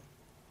now,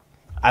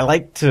 I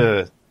like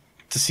to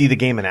see the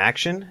game in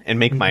action and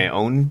make my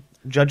own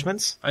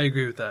judgments. I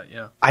agree with that,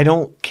 yeah. I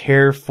don't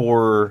care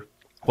for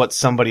what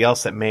somebody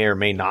else that may or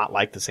may not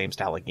like the same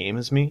style of game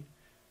as me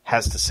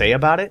has to say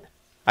about it.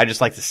 I just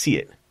like to see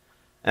it.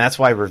 And that's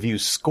why review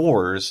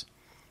scores,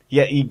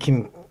 you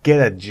can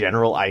get a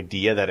general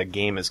idea that a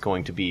game is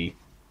going to be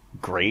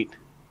great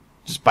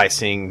just by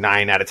seeing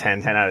 9 out of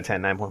 10, 10 out of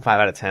 10, 9.5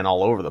 out of 10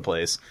 all over the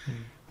place.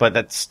 But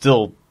that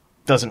still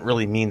doesn't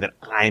really mean that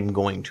I'm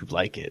going to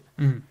like it.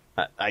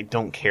 I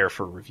don't care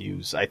for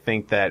reviews. I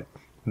think that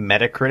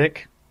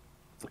Metacritic,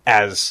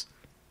 as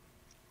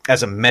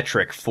a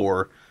metric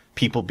for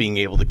people being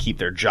able to keep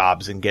their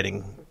jobs and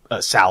getting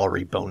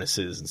salary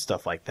bonuses and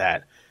stuff like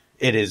that,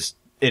 it is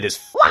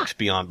fucked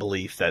beyond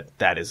belief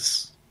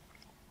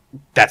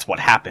that's what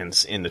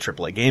happens in the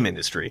AAA game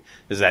industry,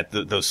 is that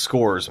those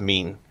scores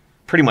mean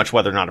pretty much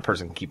whether or not a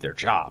person can keep their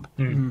job.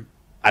 Mm-hmm.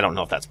 I don't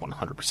know if that's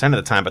 100% of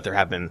the time, but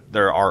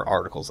there are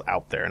articles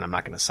out there, and I'm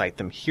not going to cite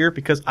them here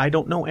because I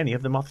don't know any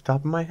of them off the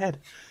top of my head.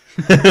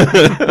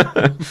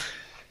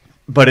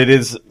 But it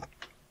is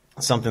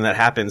something that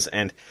happens,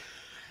 and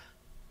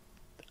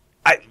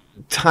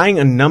tying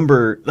a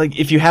number, like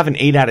if you have an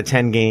 8 out of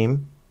 10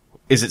 game,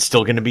 is it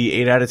still going to be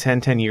 8 out of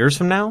 10 years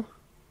from now?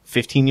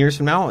 15 years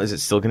from now? Is it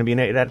still going to be an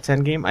 8 out of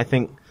 10 game? I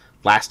think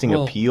lasting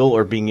appeal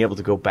or being able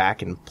to go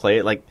back and play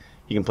it, like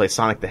you can play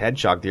Sonic the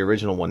Hedgehog, the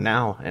original one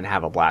now, and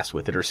have a blast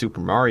with it, or Super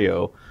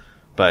Mario,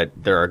 but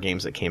there are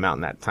games that came out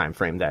in that time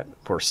frame that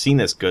were seen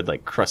as good,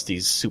 like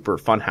Krusty's Super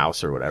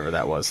Funhouse or whatever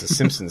that was, the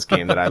Simpsons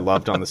game that I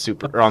loved on the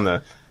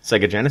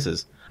Sega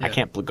Genesis. Yeah. I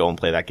can't go and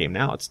play that game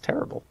now. It's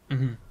terrible.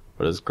 Mm-hmm.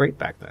 But it was great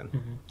back then.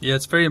 Mm-hmm. Yeah,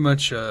 it's very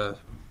much a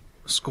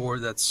score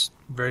that's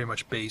very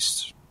much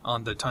based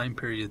on the time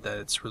period that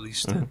it's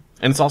released in.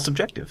 And it's all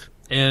subjective.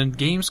 And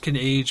games can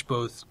age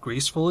both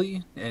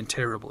gracefully and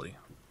terribly.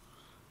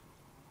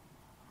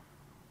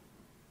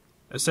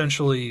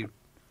 Essentially,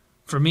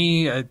 for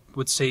me, I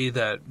would say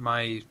that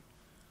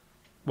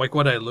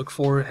what I look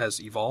for has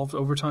evolved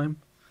over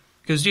time.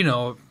 Because,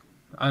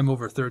 I'm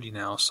over 30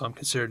 now, so I'm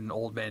considered an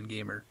old man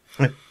gamer.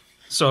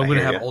 So I'm going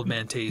to have old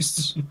man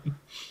tastes.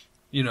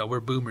 We're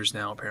boomers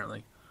now,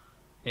 apparently.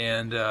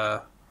 And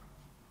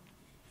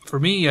for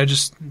me, I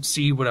just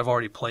see what I've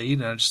already played,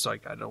 and I'm just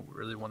like, I don't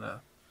really want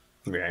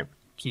to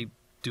keep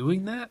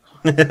doing that.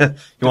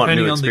 You want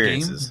new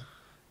experiences. The game.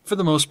 For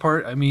the most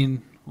part, I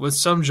mean, with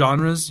some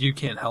genres, you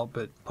can't help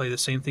but play the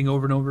same thing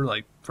over and over,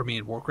 like for me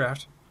in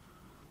Warcraft.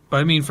 But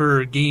I mean,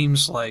 for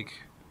games like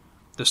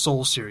the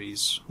Soul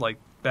series, like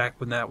back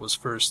when that was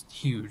first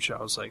huge,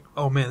 I was like,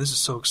 oh man, this is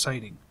so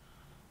exciting.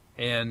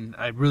 And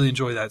I really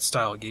enjoy that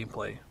style of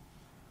gameplay.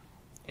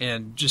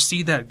 And just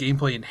see that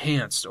gameplay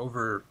enhanced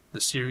over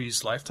the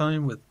series'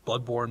 lifetime with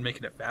Bloodborne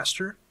making it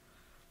faster.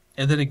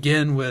 And then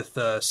again with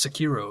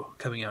Sekiro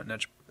coming out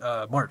next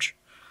March.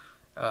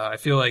 I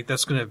feel like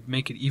that's going to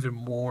make it even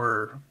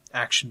more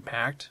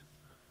action-packed.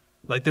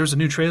 Like, there's a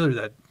new trailer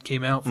that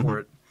came out for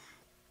it,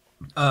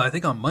 I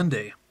think on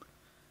Monday.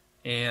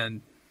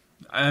 And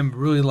I'm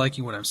really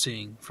liking what I'm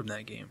seeing from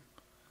that game.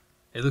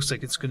 It looks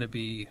like it's going to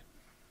be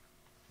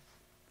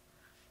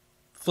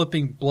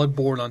flipping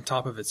Bloodborne on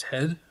top of its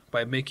head,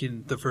 by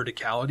making the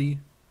verticality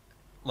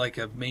like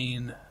a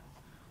main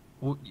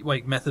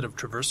like method of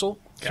traversal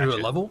through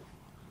a level,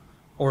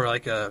 or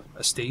like a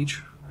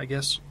stage, I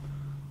guess.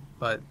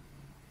 But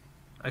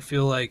I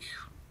feel like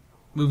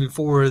moving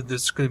forward,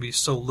 there's going to be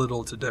so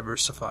little to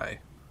diversify,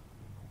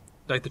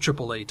 like the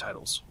AAA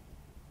titles.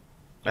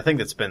 I think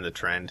that's been the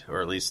trend,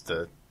 or at least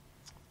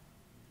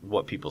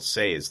what people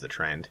say is the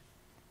trend,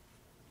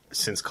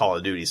 since Call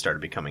of Duty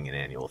started becoming an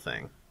annual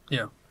thing.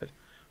 Yeah.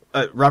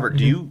 Robert,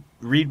 do you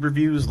read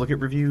reviews, look at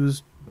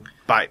reviews,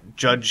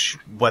 judge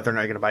whether or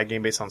not you're going to buy a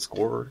game based on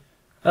score?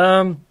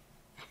 Not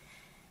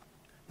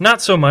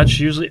so much.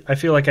 Usually, I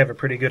feel like I have a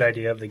pretty good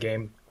idea of the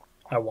game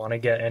I want to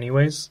get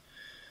anyways.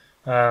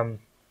 I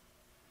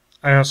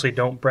honestly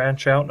don't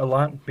branch out a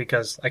lot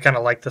because I kind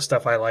of like the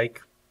stuff I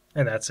like,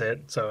 and that's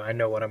it. So I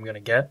know what I'm going to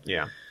get.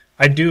 Yeah.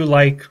 I do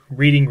like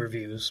reading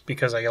reviews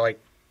because I like,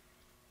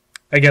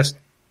 I guess,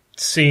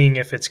 seeing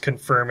if it's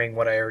confirming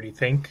what I already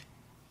think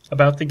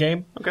about the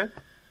game. Okay.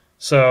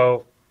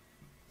 So,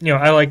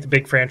 I like the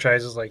big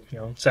franchises like,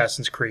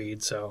 Assassin's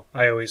Creed, so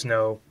I always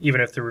know, even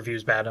if the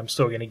review's bad, I'm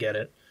still going to get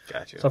it.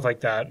 Gotcha. Stuff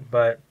like that.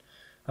 But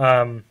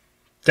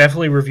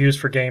definitely reviews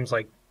for games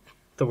like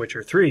The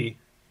Witcher 3.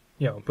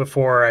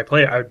 Before I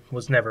played, I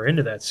was never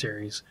into that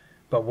series.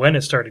 But when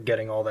it started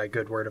getting all that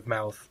good word of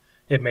mouth,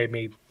 it made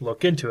me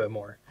look into it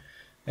more.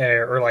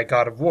 Or like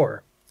God of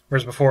War.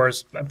 Whereas before,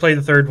 I played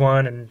the third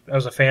one, and I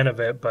was a fan of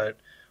it, but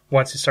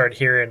once you started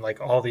hearing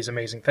like all these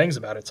amazing things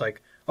about it, it's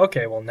like,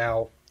 okay, well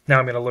now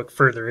I'm going to look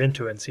further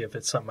into it and see if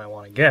it's something I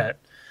want to get.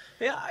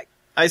 Yeah,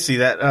 I see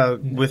that.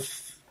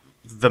 With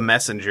The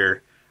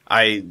Messenger,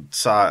 I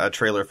saw a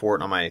trailer for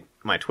it on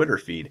my Twitter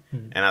feed,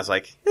 and I was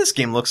like, this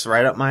game looks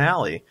right up my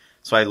alley.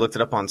 So I looked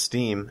it up on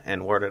Steam,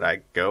 and where did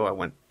I go? I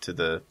went to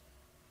the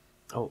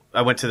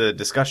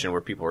discussion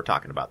where people were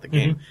talking about the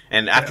game.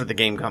 And after the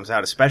game comes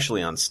out,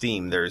 especially on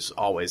Steam, there's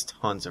always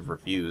tons of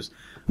reviews.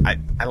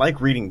 I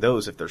like reading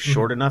those if they're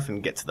short enough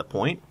and get to the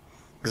point,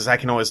 because I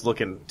can always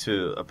look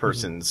into a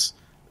person's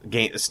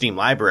Steam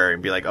library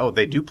and be like, oh,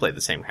 they do play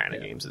the same kind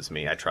of games as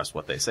me. I trust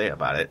what they say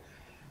about it.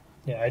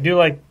 Yeah, I do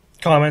like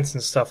comments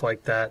and stuff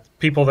like that.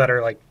 People that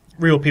are like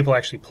real people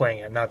actually playing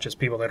it, not just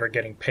people that are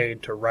getting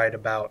paid to write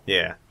about,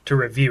 to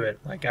review it,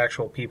 like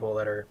actual people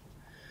that are,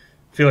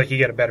 feel like you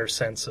get a better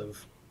sense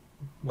of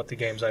what the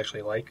game's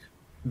actually like.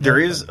 There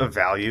is a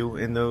value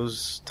in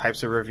those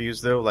types of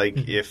reviews, though.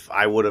 Like, if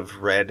I would have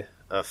read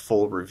a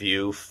full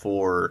review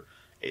for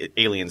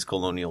Aliens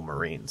Colonial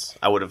Marines,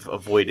 I would have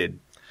avoided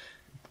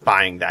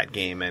buying that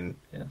game and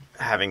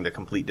having the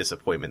complete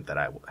disappointment that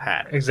I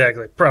had.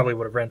 Exactly. Probably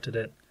would have rented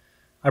it.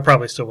 I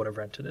probably still would have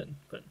rented it.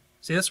 But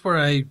see, that's where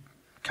I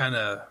kind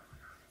of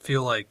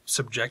feel like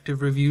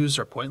subjective reviews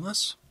are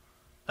pointless.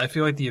 I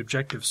feel like the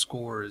objective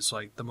score is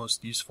like the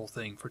most useful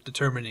thing for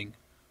determining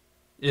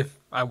if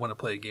I want to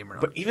play a game or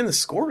not. But even the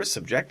score is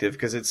subjective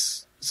because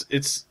it's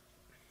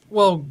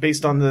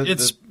based on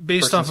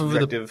based off of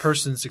the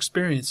person's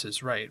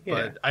experiences, right? Yeah.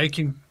 But I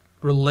can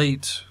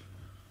relate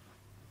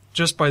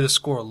just by the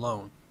score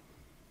alone,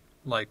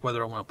 like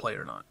whether I want to play it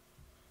or not.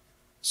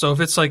 So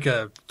if it's like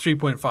a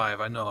 3.5,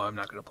 I know I'm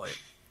not going to play it.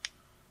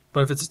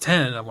 But if it's a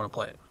 10, I want to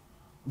play it.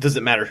 Does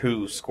it matter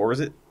who scores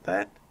it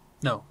that?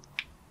 No.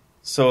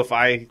 So if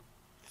I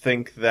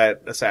think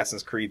that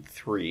Assassin's Creed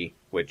 3,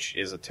 which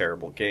is a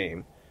terrible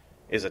game,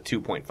 is a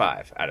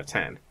 2.5 out of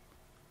 10,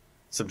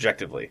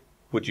 subjectively,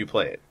 would you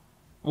play it?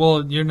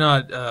 Well, you're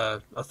not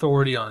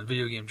authority on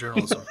video game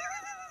journalism.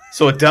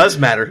 So it does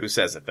matter who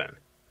says it then?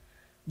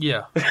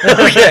 Yeah.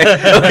 Okay.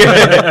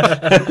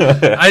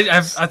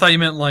 I thought you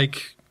meant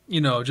like,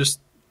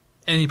 just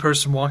any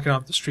person walking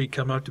off the street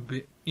coming up to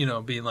be,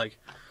 being like,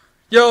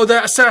 yo,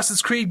 that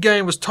Assassin's Creed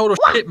game was total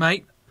shit,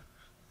 mate.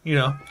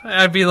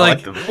 I'd be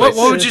like, what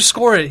would you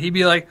score it? He'd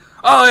be like,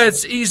 oh,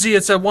 it's easy.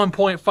 It's a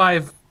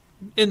 1.5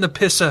 in the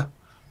pissa.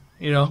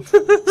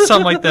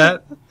 Something like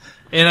that.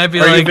 And I'd be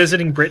Are like, you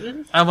visiting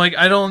Britain? I'm like,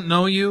 I don't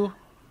know you.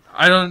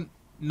 I don't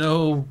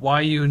know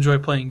why you enjoy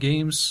playing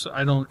games.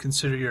 I don't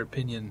consider your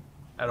opinion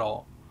at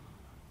all.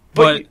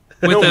 But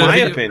with my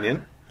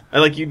opinion, I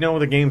like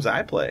the games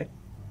I play.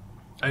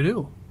 I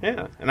do.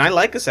 Yeah, and I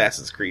like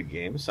Assassin's Creed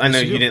games. I know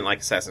you didn't like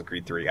Assassin's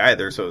Creed 3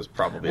 either, so it was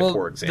probably a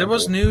poor example. There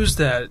was news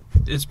that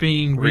it's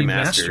being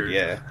remastered.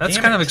 Yeah, that's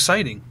kind of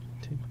exciting.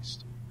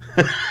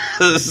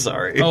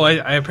 Sorry. Oh,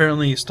 I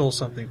apparently stole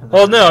something from that.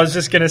 Well, no, I was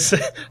just going to say,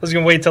 I was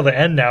going to wait till the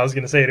end now. I was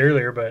going to say it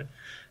earlier, but...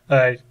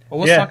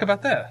 let's talk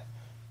about that.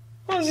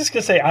 Well, I was just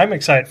going to say, I'm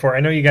excited for it.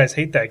 I know you guys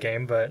hate that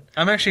game, but...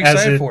 I'm actually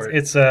excited for it.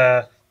 It's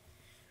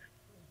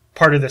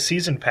part of the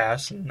season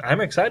pass, and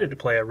I'm excited to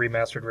play a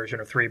remastered version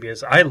of 3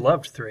 because I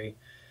loved 3.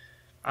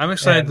 I'm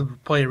excited to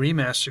play a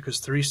remaster because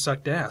 3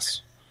 sucked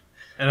ass.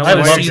 And I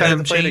want to see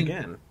them play it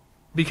again.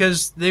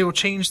 Because they will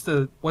change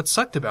what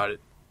sucked about it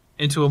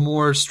into a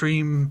more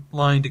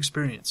streamlined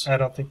experience. I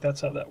don't think that's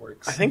how that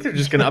works. I think they're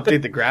just going to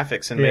update the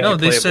graphics and make it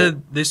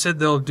playable. they said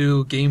they'll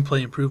do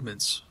gameplay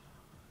improvements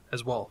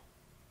as well.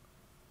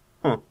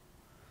 Huh.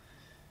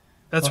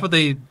 That's what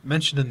they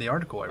mentioned in the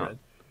article I read.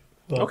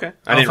 Well, Okay.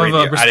 Off of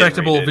a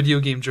respectable video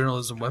game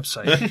journalism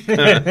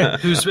website,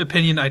 whose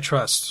opinion I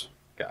trust.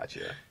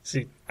 Gotcha.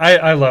 See,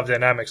 I loved it,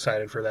 and I'm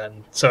excited for that.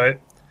 And so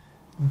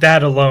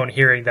that alone,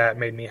 hearing that,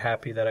 made me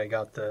happy that I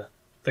got the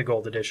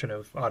gold edition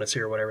of Odyssey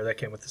or whatever that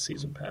came with the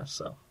season pass.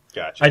 So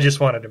Gotcha. I just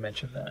wanted to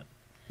mention that.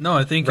 No,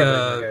 I think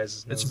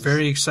it's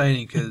very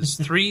exciting because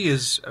 3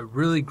 is a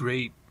really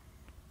great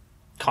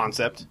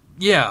concept.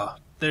 Yeah,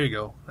 there you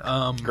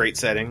go. Great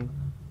setting.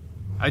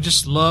 I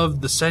just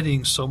love the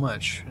setting so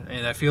much,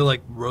 and I feel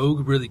like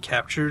Rogue really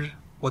captured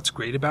what's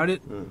great about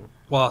it,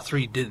 while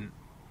 3 didn't.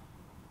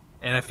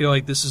 And I feel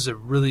like this is a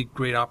really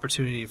great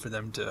opportunity for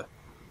them to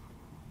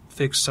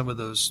fix some of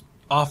those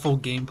awful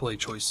gameplay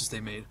choices they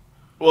made.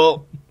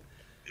 Well,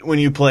 when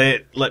you play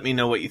it, let me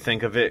know what you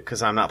think of it,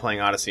 because I'm not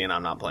playing Odyssey and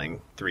I'm not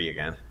playing 3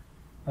 again.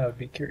 I would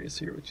be curious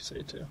to hear what you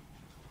say, too.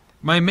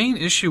 My main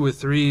issue with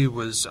 3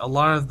 was a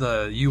lot of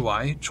the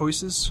UI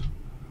choices.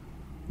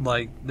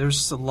 Like,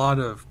 there's a lot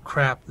of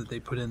crap that they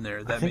put in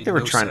there that made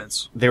no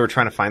sense. They were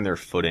trying to find their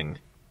footing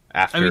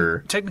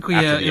after, technically,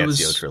 after the it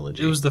Ezio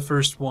trilogy. It was the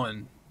first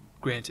one,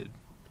 granted.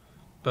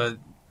 But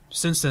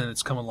since then,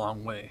 it's come a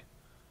long way.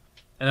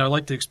 And I would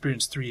like to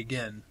experience 3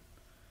 again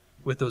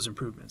with those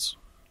improvements.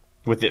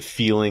 With it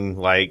feeling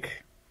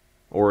like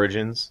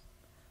Origins?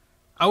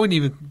 I wouldn't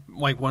even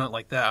want it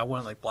like that. I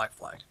want it like Black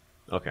Flag.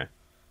 Okay.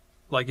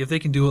 Like, if they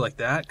can do it like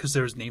that, because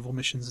there's naval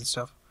missions and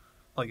stuff,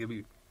 like, it'd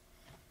be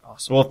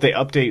awesome. Well, if they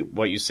update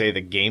what you say,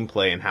 the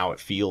gameplay and how it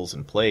feels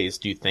and plays,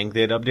 do you think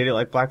they'd update it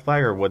like Black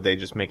Flag, or would they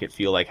just make it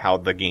feel like how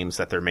the games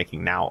that they're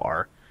making now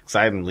are? Because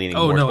I'm leaning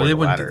more no, toward they the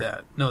wouldn't latter. do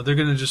that. No, they're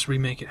going to just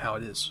remake it how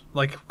it is.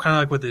 Like, kind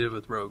of like what they did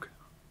with Rogue,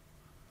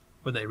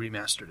 when they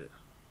remastered it.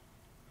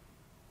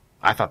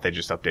 I thought they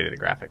just updated the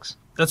graphics.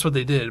 That's what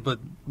they did, but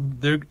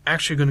they're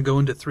actually going to go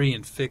into 3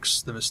 and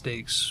fix the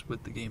mistakes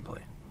with the gameplay.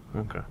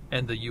 Okay.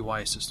 And the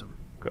UI system.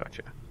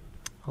 Gotcha.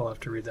 I'll have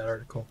to read that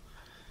article.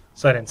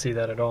 So I didn't see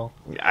that at all.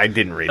 I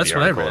didn't read That's the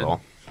what I article read. at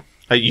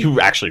all. You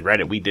actually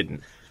read it. We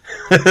didn't.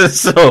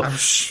 So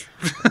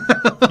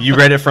you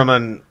read it from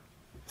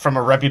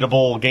a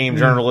reputable game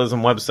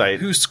journalism website.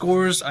 Whose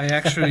scores I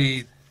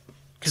actually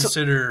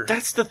consider...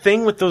 That's the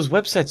thing with those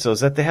websites, though,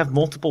 is that they have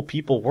multiple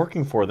people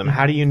working for them.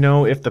 How do you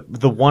know if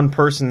the one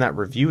person that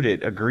reviewed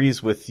it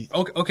agrees with...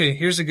 Okay,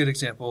 here's a good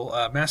example.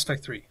 Mass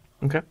Effect 3.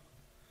 Okay.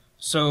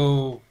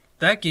 So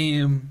that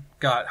game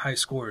got high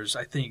scores,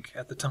 I think,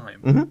 at the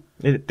time.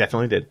 Mm-hmm. It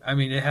definitely did. I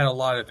mean, it had a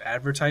lot of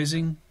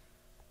advertising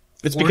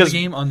for the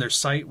game on their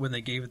site when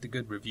they gave it the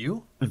good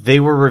review. They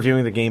were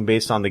reviewing the game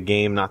based on the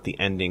game, not the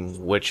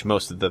ending, which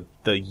most of the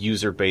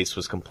user base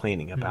was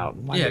complaining about.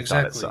 Why Yeah, they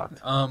thought exactly. it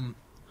sucked.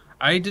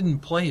 I didn't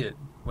play it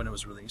when it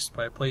was released,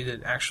 but I played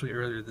it actually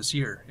earlier this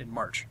year in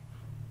March.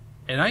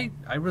 And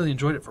I really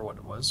enjoyed it for what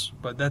it was,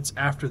 but that's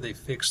after they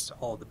fixed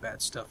all the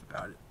bad stuff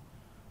about it.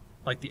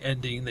 Like the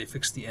ending, they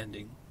fixed the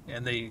ending,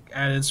 and they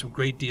added some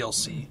great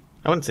DLC.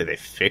 I wouldn't say they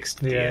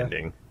fixed the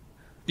ending.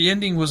 The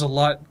ending was a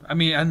lot... I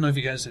mean, I don't know if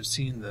you guys have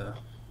seen the...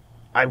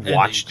 I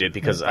watched it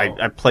because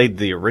I played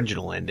the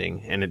original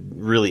ending, and it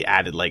really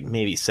added like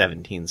maybe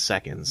 17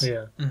 seconds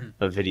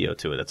of video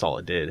to it. That's all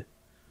it did.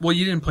 Well,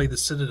 you didn't play the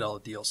Citadel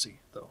DLC,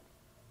 though.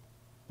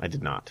 I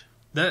did not.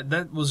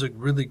 That was a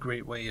really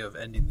great way of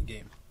ending the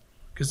game.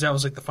 Because that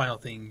was like the final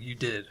thing you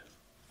did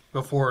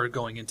before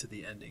going into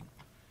the ending.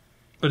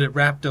 But it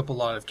wrapped up a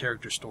lot of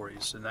character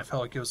stories, and I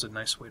felt like it was a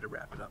nice way to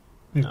wrap it up.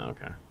 Oh,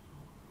 okay.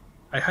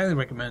 I highly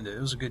recommend it.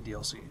 It was a good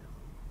DLC.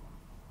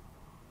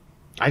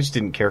 I just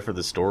didn't care for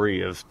the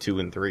story of 2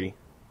 and 3.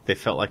 They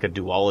felt like a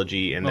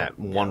duology, and that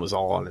one was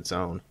all on its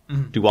own.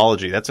 Mm-hmm.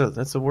 Duology, that's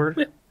a word?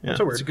 Yeah, that's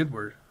a word. It's a good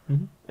word.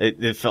 Mm-hmm.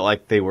 It felt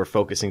like they were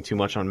focusing too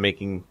much on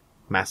making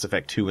Mass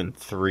Effect 2 and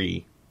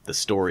 3 the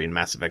story, and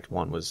Mass Effect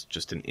 1 was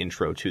just an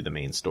intro to the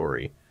main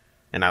story.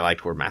 And I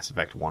liked where Mass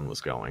Effect 1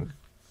 was going.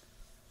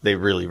 They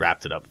really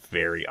wrapped it up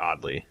very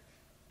oddly,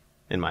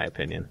 in my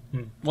opinion.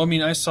 Well, I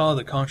mean, I saw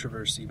the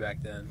controversy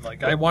back then.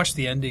 Like, I watched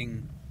the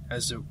ending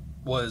as it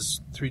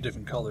was 3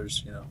 different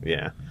colors, you know.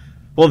 Yeah.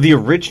 Well, the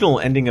original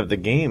ending of the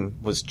game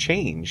was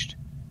changed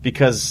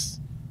because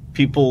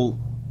people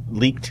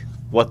leaked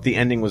what the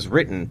ending was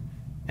written,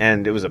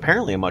 and it was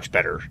apparently a much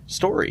better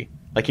story.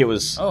 Like, it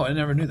was... Oh, I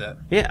never knew that.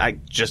 Yeah, I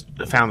just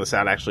found this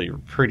out actually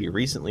pretty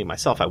recently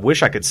myself. I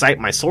wish I could cite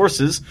my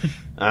sources.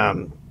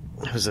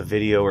 It was a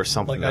video or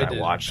something like that I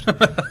watched.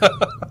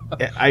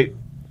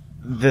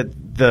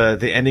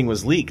 The ending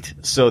was leaked,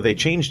 so they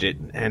changed it,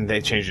 and they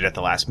changed it at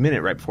the last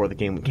minute right before the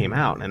game came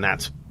out, and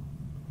that's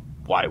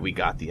why we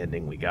got the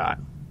ending we got.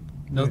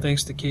 No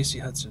thanks to Casey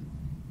Hudson.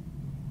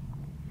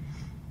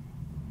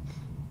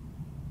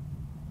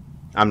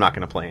 I'm not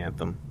going to play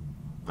Anthem.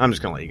 I'm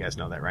just going to let you guys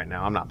know that right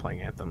now. I'm not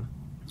playing Anthem.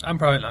 I'm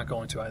probably not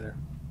going to either.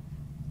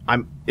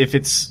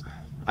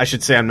 I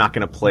should say I'm not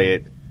going to play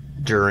it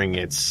during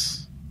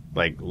its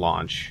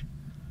launch.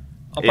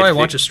 I'll probably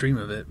watch a stream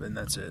of it, and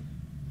that's it.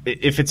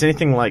 If it's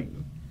anything like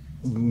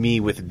me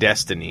with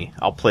Destiny,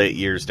 I'll play it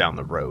years down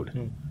the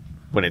road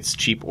when it's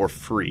cheap or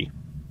free.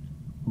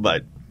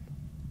 But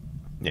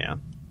yeah,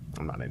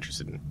 I'm not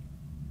interested in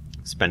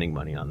spending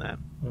money on that.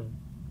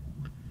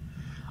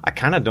 I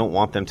kind of don't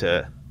want them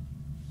to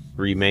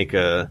remake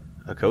a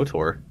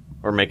KOTOR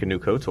or make a new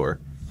KOTOR.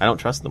 I don't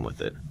trust them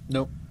with it.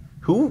 Nope.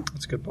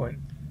 That's a good point.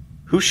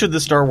 Who should the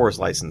Star Wars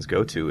license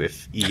go to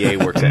if EA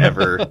were to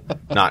ever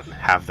not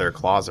have their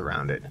claws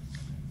around it?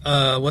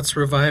 Let's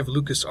revive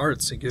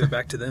LucasArts and give it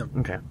back to them.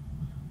 Okay.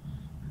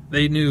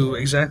 They knew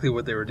exactly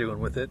what they were doing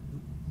with it.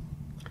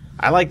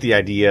 I like the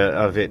idea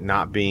of it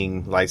not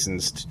being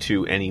licensed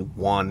to any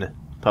one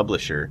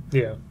publisher.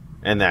 Yeah.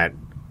 And that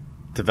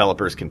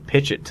developers can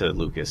pitch it to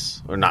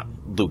Lucas, or not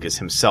Lucas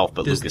himself,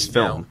 but Disney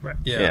Lucasfilm. now. Right.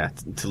 Yeah.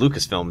 To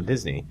Lucasfilm and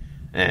Disney,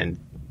 and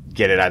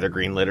get it either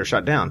greenlit or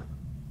shut down.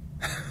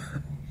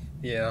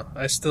 Yeah,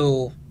 I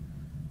still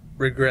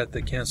regret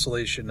the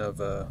cancellation of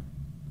The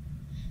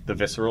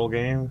Visceral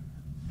game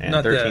and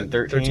not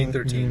 1313.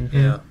 1313. Mhm.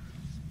 Yeah.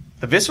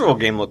 The Visceral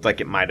game looked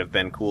like it might have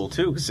been cool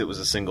too, because it was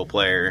a single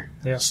player,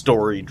 Yeah.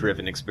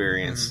 story-driven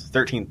experience.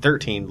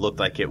 1313 looked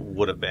like it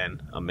would have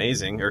been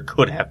amazing, or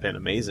could have been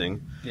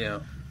amazing, Yeah.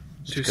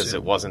 just Too because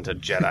soon. it wasn't a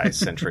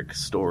Jedi-centric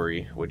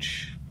story,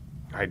 which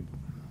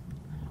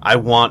I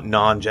want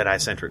non-Jedi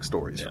centric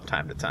stories from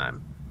time to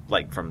time,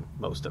 like from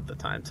most of the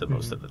time to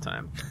most of the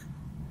time.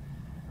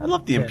 I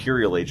love the Yeah.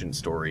 Imperial Agent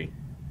story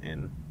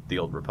in the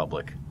Old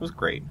Republic. It was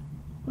great.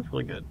 It was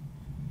really good.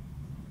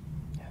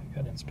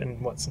 God, it's been,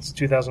 since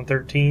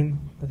 2013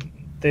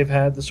 they've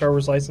had the Star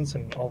Wars license,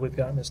 and all we've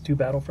gotten is 2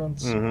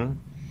 Battlefronts. Mm-hmm.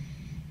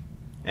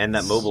 And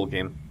that mobile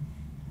game,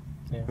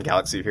 Yeah.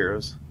 Galaxy of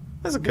Heroes.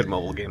 That's a good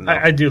mobile game, though.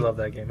 I do love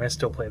that game. I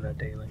still play that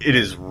daily. It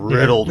is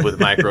riddled with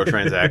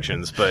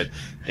microtransactions, but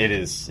it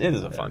is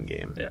a fun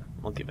game. Yeah.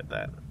 I'll give it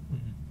that.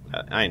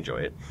 I enjoy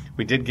it.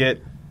 We did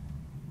get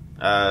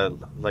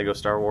Lego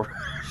Star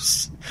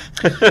Wars.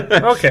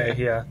 Okay,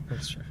 yeah,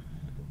 that's true.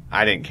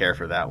 I didn't care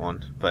for that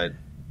one, but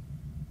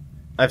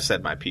I've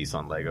said my piece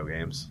on Lego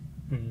games.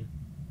 Mhm.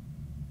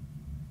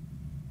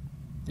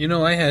 You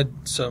know, I had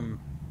some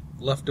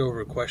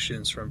leftover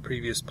questions from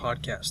previous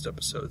podcast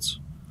episodes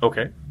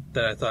Okay.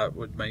 that I thought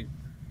might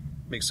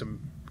make some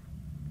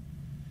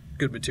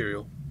good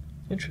material.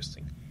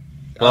 Interesting.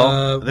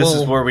 Well, this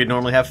is where we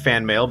normally have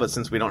fan mail, but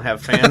since we don't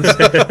have fans,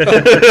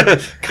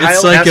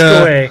 Kyle, like ask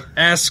away.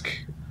 Ask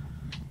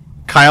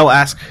Kyle,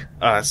 ask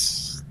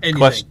us Anything.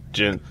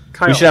 question.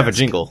 Kyle, we should have a ask.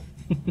 jingle.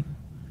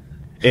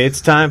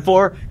 It's time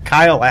for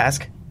Kyle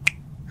Ask.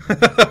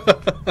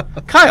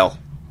 Kyle.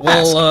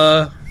 Ask.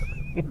 Well,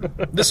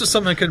 this is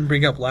something I couldn't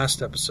bring up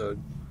last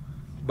episode,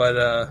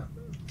 but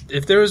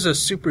if there was a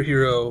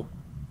superhero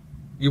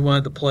you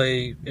wanted to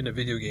play in a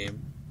video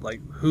game, like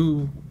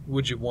who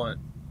would you want,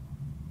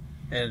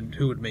 and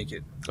who would make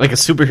it? Like a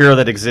superhero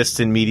that exists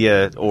in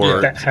media,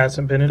 or That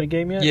hasn't been in a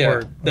game yet?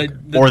 Yeah,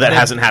 Or, that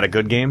hasn't had a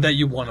good game. that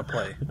you want to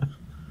play.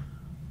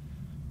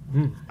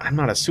 I'm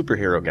not a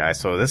superhero guy,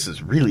 so this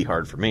is really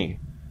hard for me.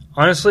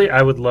 Honestly,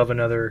 I would love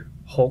another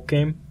Hulk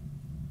game.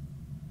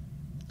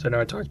 So I know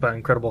I talked about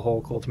Incredible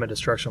Hulk Ultimate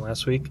Destruction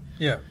last week.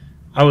 Yeah,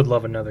 I would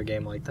love another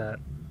game like that.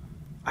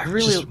 I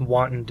really Just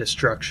wanting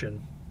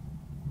destruction.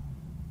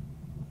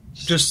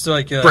 just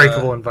like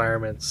Breakable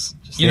environments.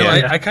 Just, You know,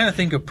 Yeah. I kind of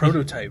think of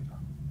Prototype.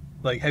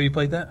 Like, have you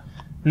played that?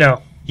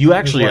 No. You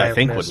actually, what I I've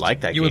think, would missed.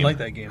 like that You game. would like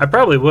that game. I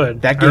probably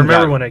would. That I game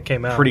remember got when it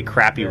came out. Pretty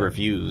crappy Yeah.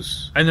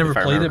 reviews. I never if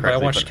played remember it, but I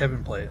correctly, watched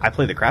Kevin play it. I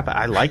played the crap out.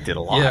 I liked it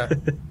a lot. Yeah,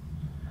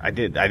 I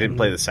did. I didn't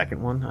play the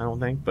second one, I don't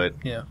think, but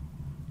yeah.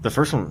 the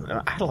first one,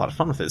 I had a lot of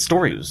fun with it. The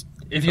story was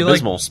If you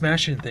abysmal. like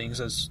smashing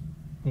things,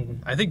 Mhm.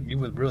 I think you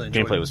would really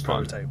enjoy Gameplay was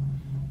fun. Prototype.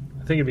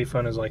 I think it'd be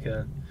fun as like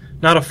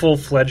not a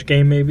full-fledged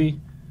game maybe,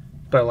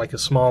 but like a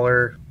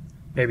smaller,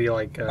 maybe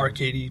like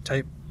Arcadey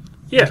type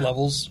yeah,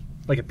 levels.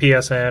 like a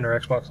PSN or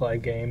Xbox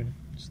Live game.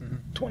 Just Mhm.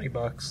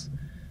 $20.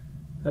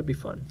 That'd be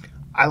fun.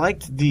 I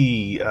liked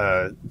the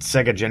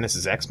Sega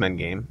Genesis X-Men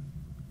game.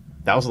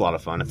 That was a lot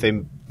of fun. If they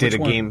did Which a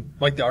one? game...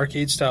 Like the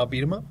arcade style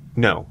beat 'em up?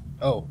 No.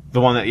 Oh. The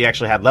one that you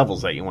actually had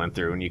levels that you went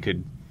through and you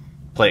could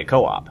play it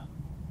co-op.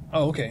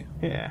 Oh, okay.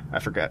 Yeah, I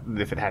forgot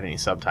if it had any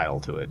subtitle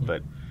to it,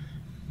 but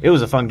it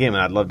was a fun game,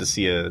 and I'd love to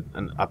see an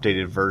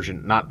updated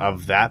version, not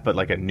of that, but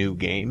like a new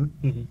game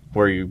Mhm.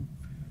 where you,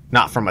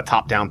 not from a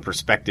top-down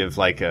perspective,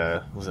 like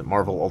was it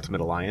Marvel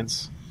Ultimate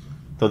Alliance?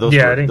 Though those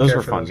Yeah, I were didn't those care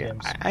were for fun those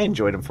games. games. I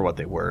enjoyed them for what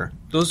they were.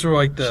 Those were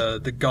like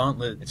the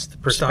Gauntlet It's the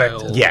perspective.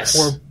 style. Yes.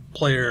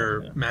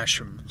 4-player mash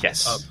 'em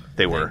Yes, up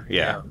they were. thing.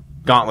 Yeah.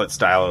 Gauntlet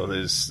style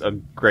is a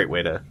great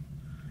way to.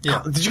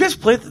 Yeah. Did you guys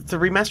play the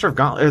remaster of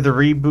Gauntlet, or the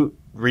reboot,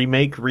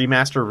 remake,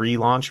 remaster,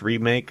 relaunch,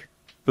 remake,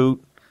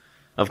 boot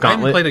of I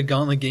haven't Gauntlet? played a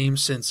Gauntlet game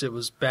since it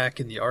was back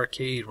in the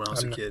arcade when I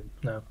was a kid.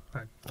 No.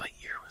 What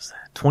year was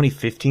that?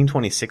 2015,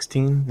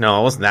 2016? No,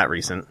 it wasn't that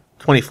recent.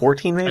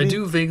 2014, maybe? I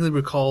do vaguely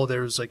recall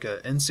there was like a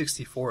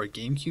N64, a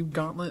GameCube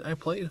Gauntlet I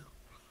played.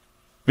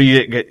 But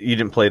you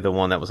didn't play the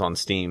one that was on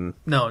Steam.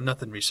 No,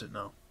 nothing recent,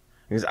 no.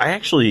 Because I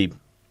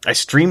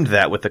streamed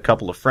that with a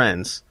couple of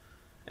friends,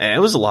 and it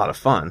was a lot of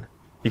fun.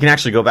 You can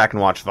actually go back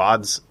and watch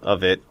VODs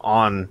of it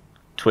on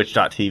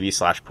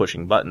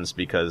twitch.tv/pushingbuttons,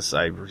 because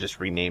I just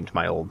renamed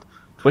my old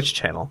Twitch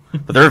channel.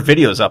 But there are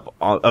videos up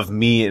of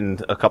me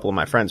and a couple of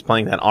my friends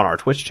playing that on our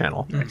Twitch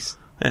channel. Nice.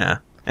 Yeah.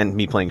 And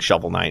me playing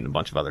Shovel Knight and a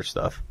bunch of other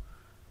stuff.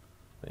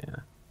 But yeah.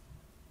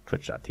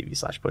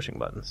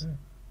 Twitch.tv/pushingbuttons.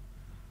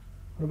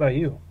 What about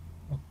you?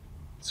 What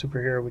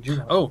superhero would you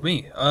want? Oh,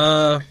 me.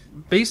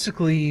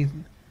 Basically...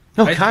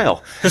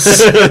 Kyle.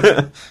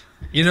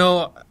 You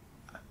know,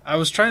 I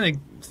was trying to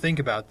think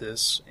about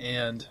this,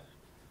 and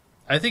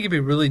I think it'd be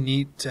really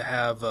neat to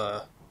have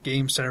a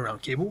game centered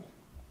around Cable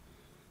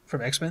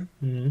from X-Men.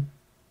 Mm-hmm.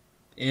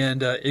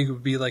 And it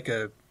would be like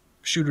a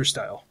shooter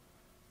style.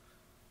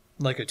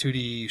 Like a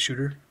 2D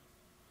shooter.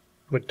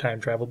 Would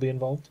time travel be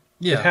involved?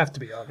 Yeah. It'd have to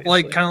be, obviously.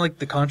 Like, kind of like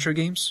the Contra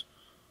games.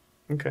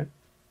 Okay.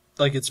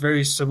 Like, it's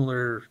very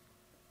similar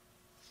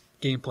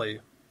gameplay.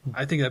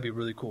 I think that'd be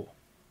really cool.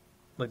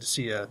 Like to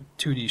see a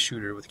 2D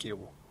shooter with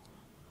Cable.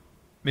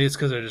 Maybe it's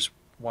because I just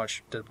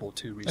watched Deadpool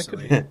 2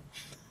 recently.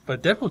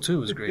 But Deadpool 2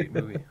 was a great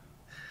movie.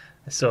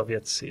 I still have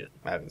yet to see it.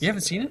 You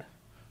haven't seen it?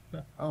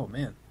 No. Oh,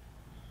 man.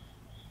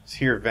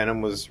 Here,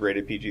 Venom was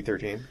rated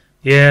PG-13.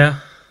 Yeah.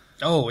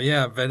 Oh,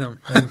 yeah, Venom.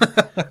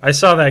 I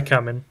saw that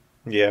coming.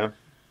 Yeah.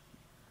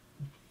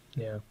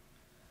 Yeah.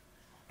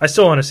 I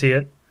still want to see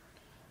it.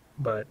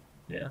 But,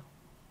 yeah.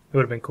 It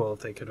would have been cool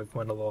if they could have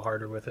went a little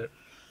harder with it.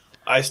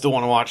 I still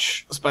want to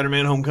watch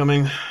Spider-Man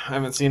Homecoming. I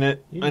haven't seen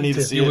it. I need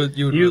to see it.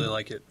 You would really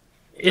like it.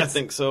 I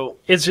think so.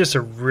 It's just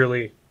a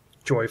really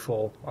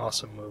joyful,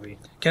 awesome movie.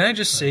 Can I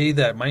just say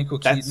that Michael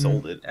Keaton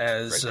sold it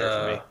as right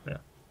there for me.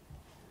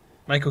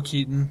 Michael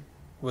Keaton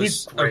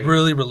was a great.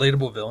 really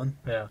relatable villain.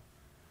 Yeah.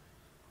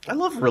 I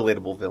love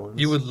relatable villains.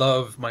 You would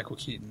love Michael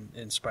Keaton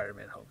in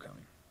Spider-Man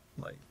Homecoming.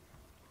 Like,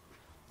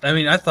 I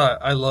mean,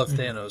 I love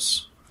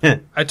Thanos.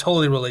 I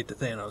totally relate to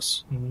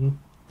Thanos. Mm-hmm.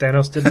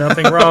 Thanos did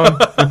nothing wrong.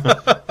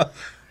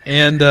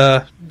 And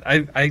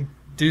I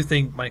do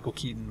think Michael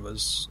Keaton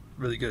was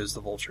really good as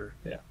the Vulture.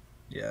 Yeah.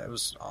 Yeah, it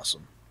was an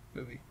awesome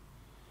movie.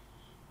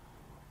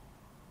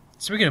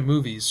 Speaking of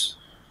movies,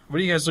 what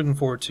are you guys looking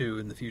forward to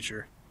in the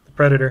future? The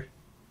Predator.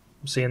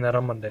 I'm seeing that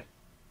on Monday.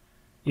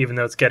 Even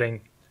though it's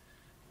getting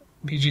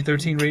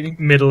PG-13 rating?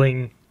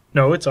 middling.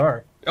 No, it's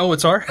R. Oh,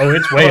 it's R? Oh,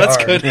 it's way that's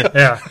R. good.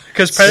 Yeah.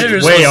 Because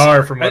Predators way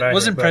R from what I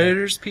wasn't heard, but-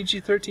 Predators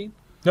PG-13?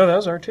 No, that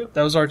was R2.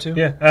 That was R2?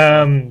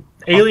 Yeah.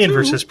 Alien R2?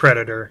 versus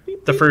Predator.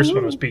 The first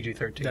one was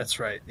PG-13. That's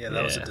right. Yeah,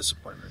 that was a Yeah.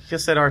 disappointment.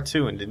 just said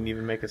R2 and didn't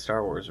even make a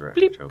Star Wars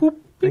reference. Bleep, boop,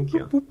 Thank beep, you.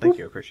 boop, boop, Thank boop.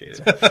 you. Appreciate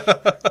it.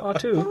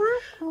 R2.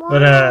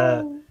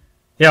 But,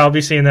 yeah, I'll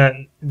be seeing that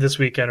this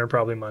weekend or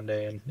probably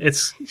Monday. And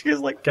it's You guys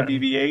like Got-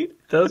 BB-8?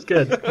 that was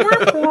good.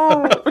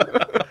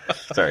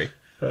 Sorry.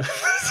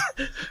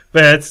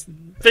 But it's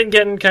been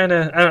getting kind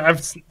of...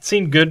 I've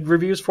seen good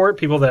reviews for it.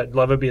 People that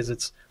love it because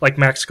it's like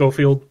Max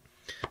Schofield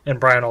and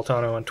Brian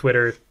Altano on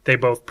Twitter. They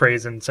both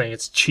praise and saying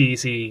it's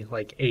cheesy,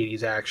 like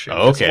 80s action.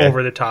 Oh, okay. It's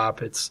over the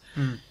top. It's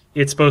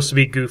supposed to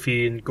be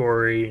goofy and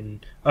gory,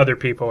 and other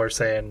people are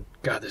saying,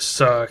 God, this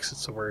sucks.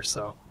 It's the worst.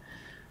 So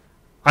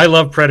I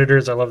love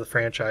Predators. I love the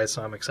franchise,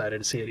 so I'm excited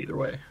to see it either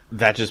way.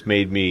 That just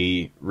made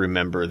me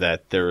remember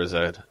that there was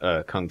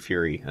a Kung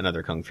Fury,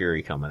 another Kung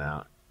Fury coming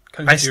out.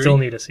 Kung I Fury? still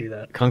need to see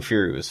that. Kung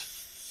Fury was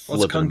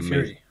What's flipping Kung amazing.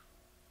 Fury?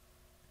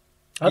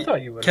 I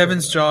thought you would.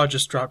 Kevin's jaw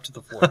just dropped to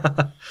the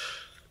floor.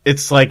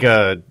 It's like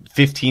a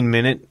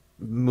 15-minute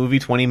movie,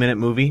 20-minute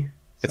movie.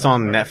 It's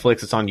on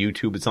Netflix. It's on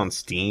YouTube. It's on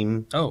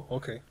Steam. Oh,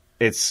 okay.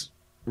 It's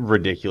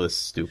ridiculous,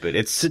 stupid.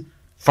 It's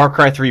Far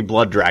Cry 3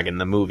 Blood Dragon,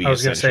 the movie. I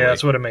was going to say, essentially.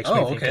 that's what it makes me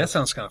Oh, think okay. of. That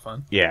sounds kind of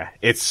fun. Yeah,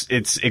 it's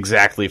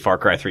exactly Far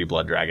Cry 3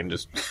 Blood Dragon,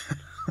 just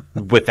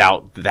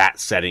without that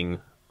setting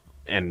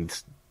and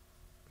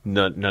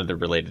none of the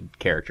related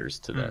characters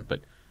to that.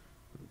 But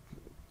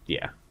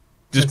yeah,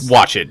 just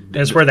watch it.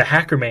 That's where the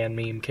Hacker Man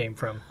meme came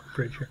from, I'm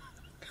pretty sure.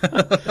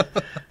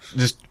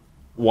 Just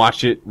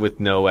watch it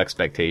with no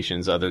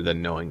expectations other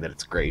than knowing that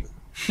it's great.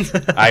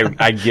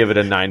 I give it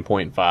a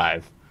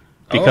 9.5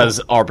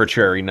 because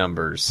arbitrary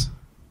numbers.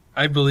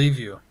 I believe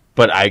you.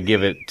 But I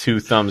give it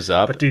 2 thumbs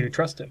up, But do you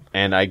trust him?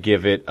 and I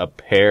give it a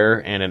pear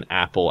and an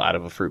apple out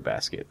of a fruit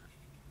basket.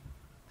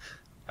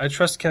 I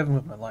trust Kevin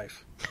with my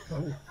life.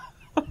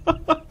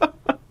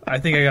 I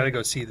think I got to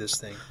go see this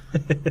thing.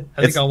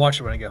 I think I'll watch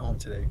it when I get home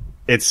today.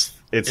 It's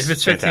If it's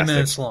 15 fantastic.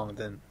 minutes long,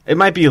 then It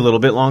might be a little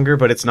bit longer,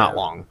 but it's not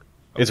long.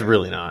 It's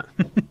really not.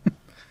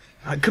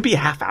 It could be a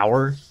half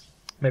hour.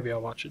 Maybe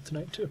I'll watch it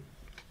tonight, too.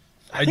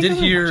 I did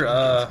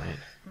hear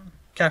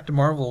Captain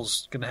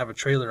Marvel's going to have a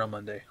trailer on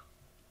Monday.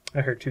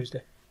 I heard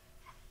Tuesday.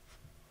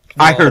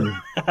 I heard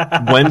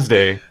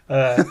Wednesday.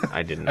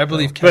 I didn't. I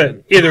believe But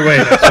Kevin. either way,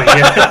 next week,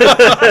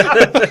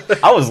 yeah.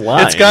 I was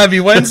lying. It's got to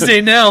be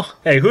Wednesday now.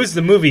 Hey, who's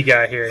the movie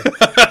guy here?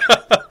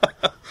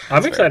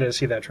 I'm excited to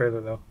see that trailer,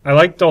 though. I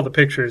liked all the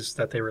pictures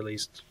that they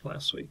released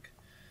last week.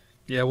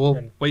 Yeah,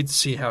 we'll wait to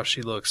see how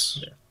she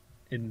looks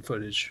in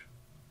footage.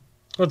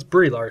 Well, it's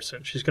Brie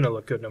Larson. She's going to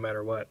look good no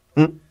matter what.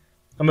 Mm.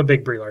 I'm a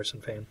big Brie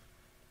Larson fan.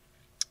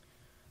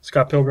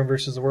 Scott Pilgrim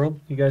vs. the World.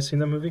 You guys seen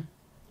that movie?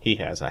 He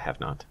has. I have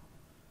not.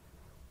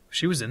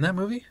 She was in that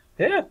movie?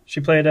 Yeah.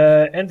 She played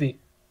Envy.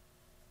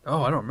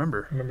 Oh, I don't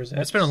remember. Remembers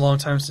It's been a long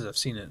time since I've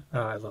seen it.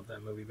 Oh, I love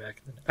that movie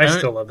back then. I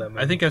still love that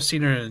movie. I think I've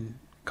seen her in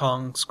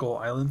Kong Skull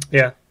Island.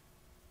 Yeah.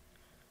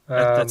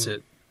 That's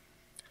it.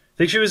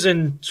 think she was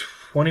in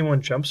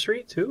 21 Jump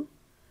Street too.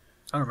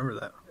 I don't remember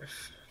that.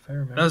 If I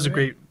remember, That was a right.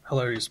 great,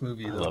 hilarious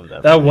movie. I Though. love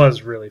that. That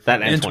was really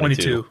fun. That and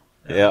 22.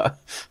 Yeah.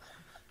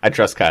 I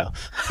trust Kyle.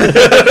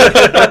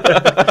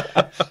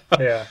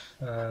 Yeah,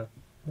 that'll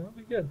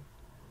be good.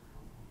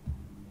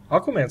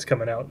 Aquaman's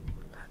coming out.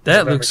 That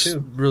November looks too.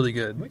 really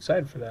good. I'm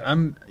excited for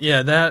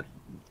that.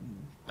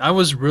 I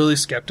was really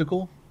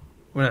skeptical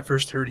when I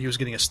first heard he was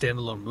getting a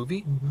standalone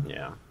movie,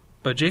 Yeah.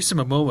 but Jason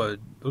Momoa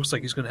looks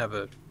like he's going to have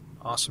an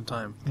awesome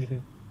time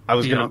I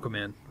was being going to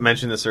Aquaman.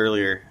 mention this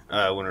earlier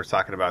when we were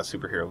talking about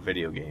superhero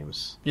video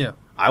games. Yeah,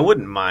 I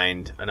wouldn't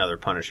mind another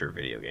Punisher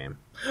video game.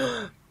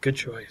 Good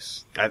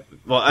choice.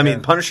 I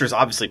mean, Punisher's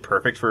obviously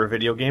perfect for a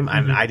video game.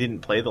 I didn't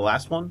play the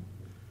last one.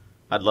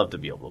 I'd love to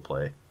be able to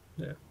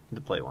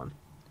play one.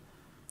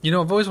 you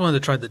know, I've always wanted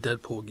to try the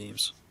Deadpool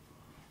games.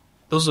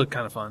 Those look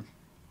kind of fun.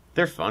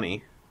 They're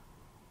funny.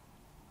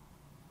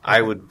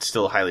 I would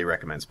still highly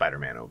recommend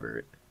Spider-Man over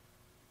it.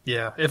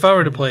 Yeah, if I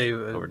were to play a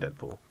Over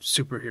Deadpool.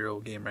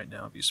 superhero game right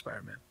now, it'd be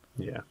Spider-Man.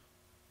 Yeah.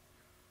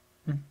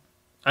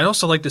 I'd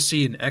also like to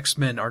see an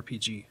X-Men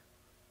RPG.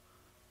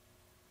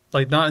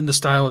 Like, not in the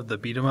style of the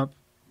beat-em-up,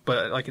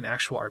 but like an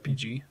actual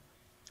RPG.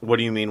 What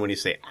do you mean when you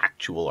say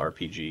actual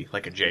RPG?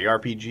 Like a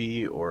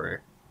JRPG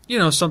or You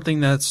know, something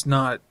that's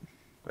not...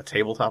 a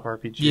tabletop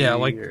RPG? Yeah,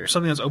 like or...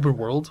 something that's open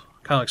world,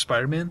 kind of like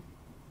Spider-Man.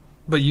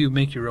 But you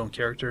make your own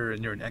character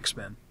and you're an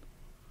X-Men.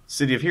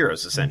 City of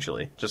Heroes,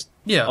 essentially. Just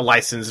Yeah. a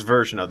licensed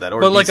version of that.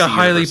 Or But like DC a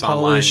highly Universe Online,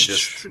 polished,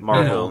 just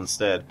Marvel you know.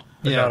 instead.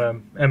 But Yeah. not a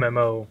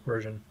MMO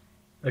version.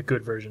 A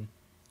good version.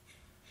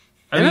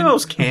 I mean,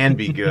 MMOs can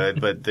be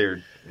good, but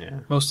they're...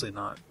 Yeah. mostly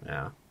not.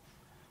 Yeah.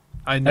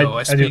 I know.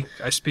 I do.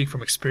 speak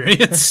from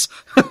experience.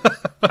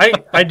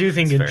 I do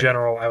think That's in fair.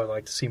 general I would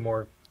like to see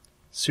more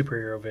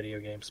superhero video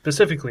games,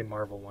 specifically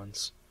Marvel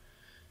ones.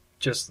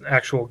 Just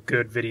actual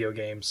good video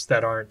games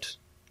that aren't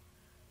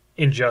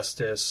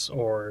Injustice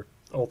or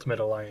Ultimate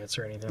Alliance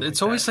or anything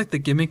It's like always that. like the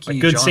gimmicky Like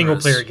good genres. single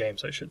player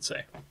games, I should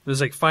say.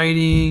 There's like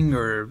fighting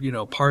or, you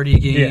know, party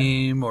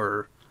game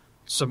or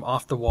some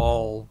off the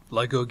wall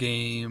Lego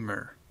game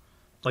or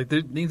like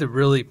they need to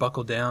really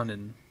buckle down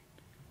and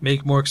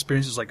make more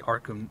experiences like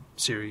Arkham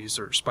series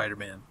or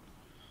Spider-Man.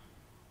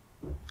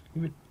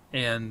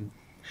 And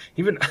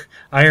Even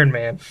Iron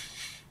Man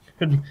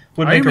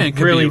would Iron make Man a could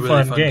be really, a really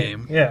fun, fun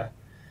game. game. Yeah.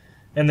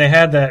 And they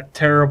had that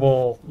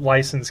terrible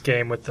license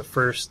game with the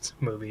first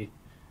movie.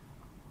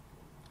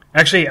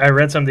 Actually, I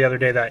read something the other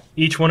day that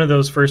each one of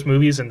those first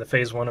movies in the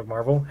Phase 1 of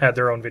Marvel had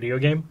their own video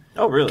game.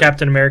 Oh, really?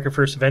 Captain America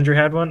First Avenger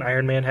had one.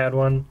 Iron Man had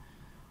one.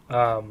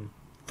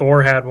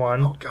 Thor had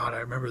one. oh god, I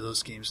remember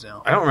those games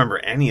now. I don't remember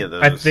any of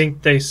those. I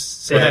think they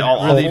said they all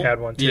Hulk awful? had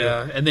one too.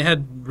 Yeah, and they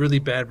had really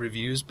bad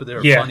reviews, but they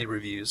were Yeah. funny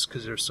reviews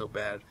because they're so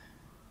bad.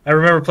 I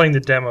remember playing the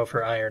demo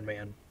for Iron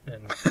Man,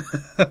 and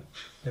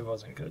it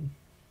wasn't good.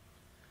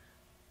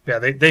 Yeah,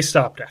 they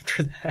stopped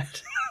after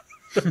that.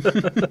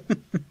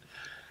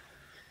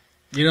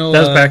 You know, That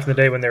was back in the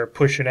day when they were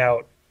pushing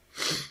out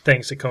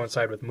things to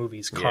coincide with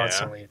movies Yeah.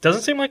 constantly. It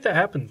doesn't seem like that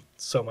happened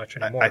so much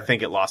anymore. I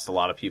think it lost a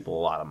lot of people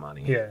a lot of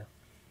money. Yeah.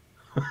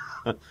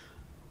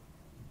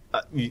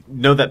 You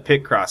know that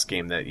Picross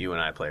game that you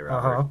and I play,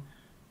 Robert? Uh-huh.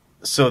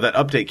 So that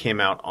update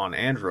came out on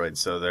Android,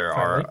 so there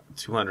Finally. are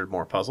 200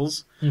 more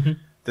puzzles. Mhm.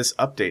 This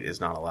update is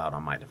not allowed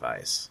on my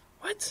device.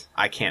 What?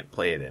 I can't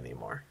play it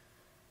anymore.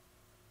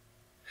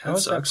 How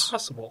is that sucks.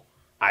 possible?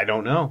 I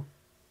don't know.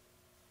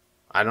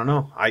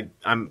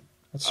 I'm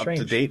That's up strange.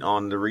 to date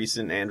on the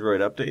recent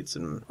Android updates,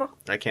 and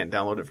I can't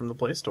download it from the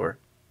Play Store.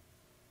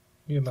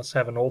 You must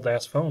have an old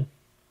ass phone.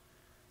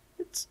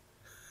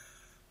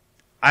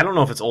 I don't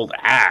know if it's old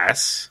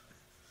ass.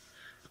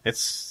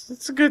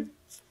 It's a good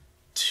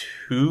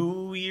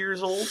 2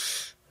 years old.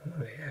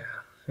 Oh,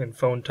 yeah. In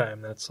phone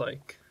time, that's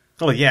like...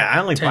 Oh yeah, I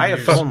only 10 buy a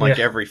years. phone like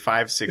Yeah. every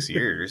 5-6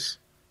 years.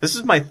 This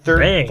is my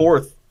Dang.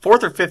 fourth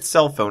or fifth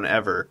cell phone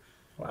ever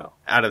Wow.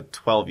 out of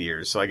 12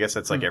 years. So I guess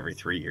that's like every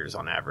 3 years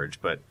on average.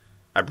 But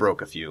I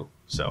broke a few.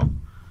 So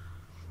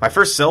my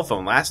first cell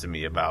phone lasted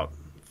me about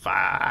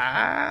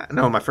 5.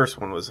 No, my first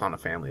one was on a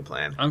family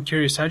plan. I'm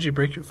curious, how'd you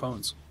break your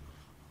phones?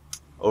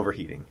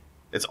 Overheating.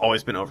 It's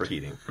always been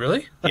overheating.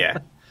 Really? Yeah,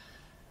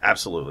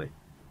 absolutely.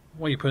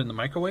 What, you put it in the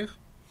microwave?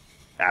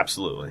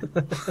 Absolutely.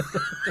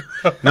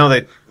 No,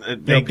 they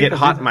get people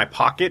hot do in my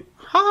pocket.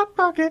 Hot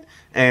pocket.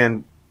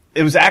 And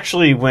it was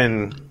actually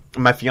when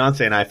my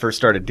fiance and I first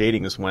started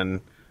dating is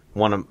when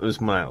it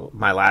was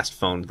my last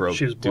phone broke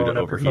She was due to blowing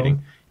up her overheating.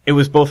 phone? It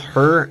was both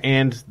her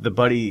and the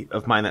buddy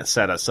of mine that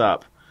set us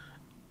up.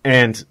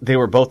 And they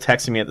were both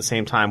texting me at the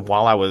same time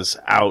while I was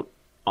out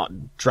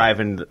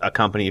driving a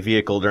company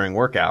vehicle during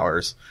work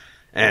hours.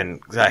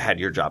 And 'cause I had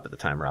your job at the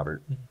time,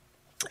 Robert.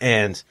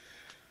 And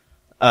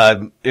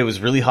it was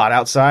really hot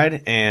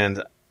outside,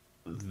 and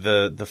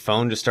the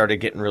phone just started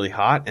getting really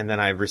hot. And then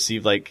I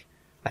received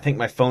I think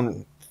my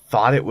phone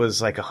thought it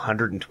was like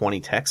 120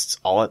 texts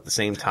all at the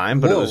same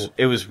time, but Whoa.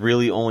 it was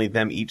really only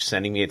them each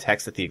sending me a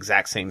text at the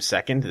exact same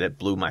second that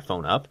blew my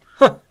phone up,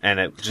 and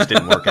it just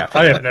didn't work after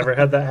I that. have never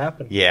had that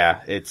happen.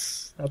 Yeah,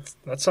 it's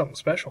That's something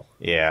special.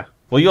 yeah.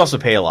 Well, you also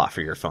pay a lot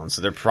for your phone,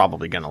 so they're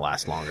probably going to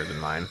last longer than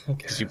mine.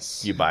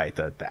 Because you buy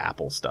the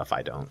Apple stuff.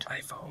 I don't.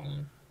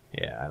 iPhone.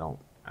 Yeah, I don't.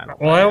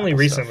 Well, I only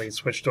recently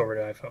switched over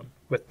to iPhone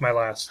with my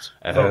last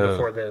phone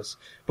before this.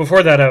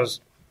 Before that, I was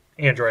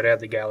Android. I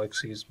had the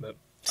Galaxies, but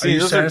are you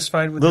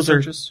satisfied with the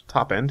purchase?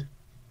 Top end.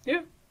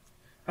 Yeah,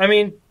 I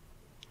mean,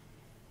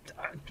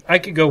 I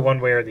could go one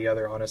way or the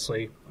other,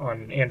 honestly,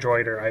 on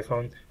Android or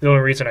iPhone. The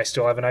only reason I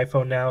still have an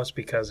iPhone now is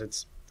because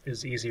it's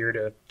easier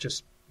to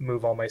just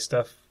move all my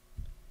stuff.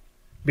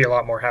 Be a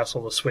lot more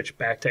hassle to switch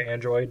back to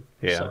Android.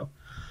 Yeah. So.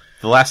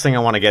 The last thing I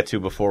want to get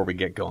to before we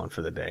get going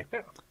for the day.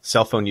 Yeah.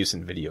 Cell phone use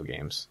in video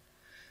games.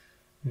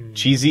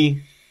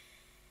 Cheesy,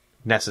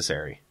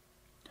 necessary.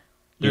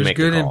 There's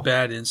good and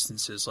bad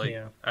instances. Like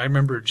I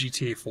remember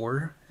GTA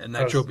 4, and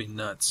that drove me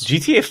nuts.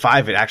 GTA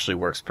 5, it actually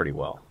works pretty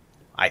well,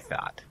 I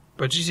thought.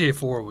 But GTA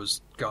 4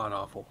 was god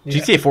awful. Yeah.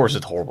 GTA 4 is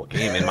a horrible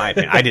game, in my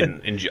opinion. I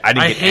didn't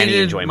get any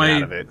enjoyment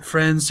out of it.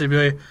 Friends, they'd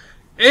be like,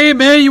 "Hey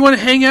man, you want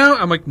to hang out?"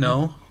 I'm like,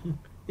 "No."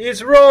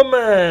 It's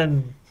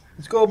Roman.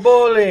 Let's go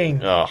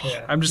bowling. Oh.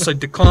 Yeah. I'm just like,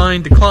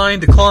 decline.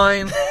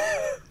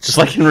 Just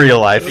like in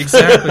real life.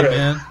 Exactly,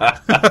 man.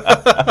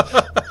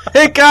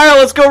 Hey, Kyle,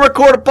 let's go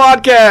record a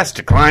podcast.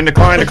 Decline.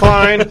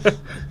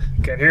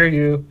 Can hear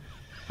you.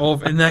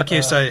 Well, in that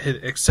case, I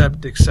hit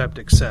accept.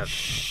 At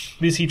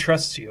least he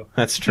trusts you.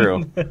 That's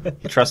true.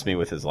 He trusts me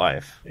with his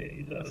life. Yeah,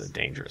 he does. That's a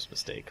dangerous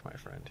mistake, my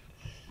friend.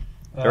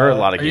 There are a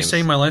lot of games. Are you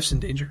saying my life's in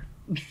danger?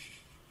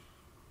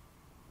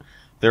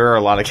 There are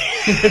a lot of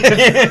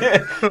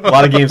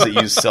games that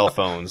use cell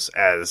phones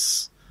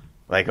as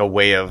like a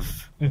way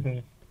of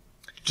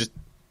just.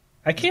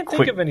 I can't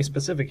think of any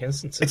specific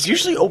instances. It's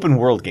usually open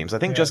world games. I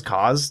think Just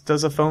Cause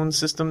does a phone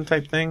system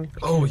type thing.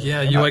 Oh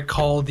yeah, you like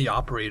call the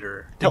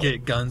operator to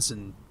get guns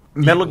and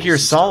Metal Gear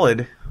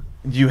Solid.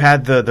 You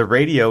had the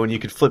radio and you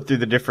could flip through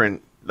the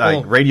different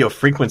radio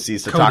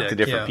frequencies to talk to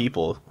different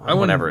people.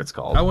 Whatever it's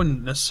called. I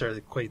wouldn't necessarily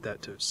equate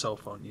that to cell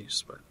phone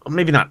use, but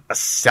maybe not a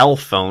cell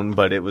phone,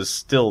 but it was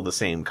still the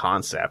same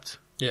concept.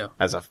 Yeah,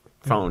 as a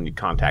phone, you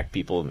contact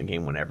people in the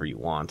game whenever you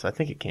want. I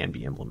think it can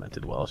be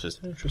implemented well. It's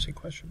just an interesting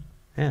question.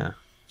 Yeah.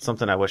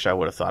 Something I wish I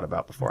would have thought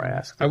about before I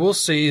asked. I will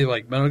say,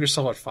 like, Metal Gear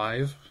Solid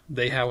 5,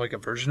 they have, like, a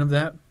version of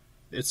that.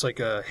 It's like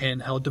a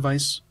handheld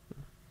device.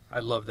 I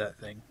love that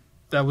thing.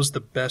 That was the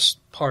best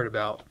part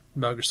about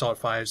Metal Gear Solid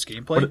 5's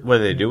gameplay. What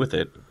do they do with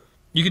it?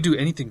 You could do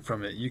anything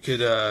from it. You could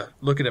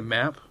look at a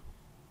map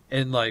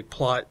and, like,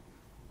 plot,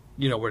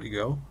 where to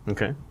go.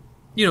 Okay.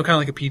 Kind of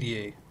like a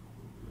PDA.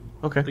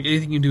 Okay. Like,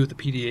 anything you can do with the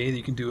PDA,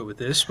 you can do it with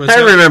this. But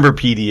I remember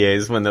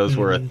PDAs when those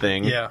were a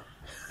thing. Yeah.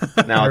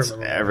 Now it's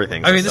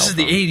everything. I mean, this is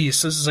the 80s,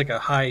 so this is like a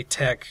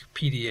high-tech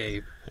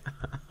PDA.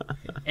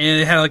 And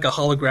it had like a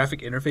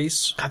holographic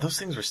interface. God, those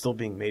things were still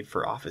being made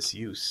for office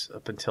use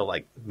up until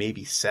like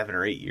maybe 7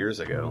 or 8 years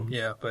ago.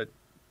 Yeah, but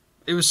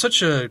it was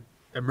such a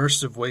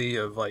immersive way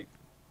of like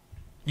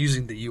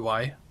using the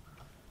UI.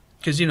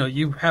 Because,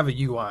 you have a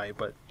UI,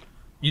 but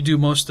you do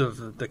most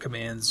of the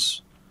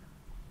commands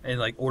and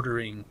like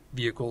ordering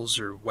vehicles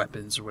or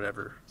weapons or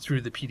whatever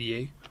through the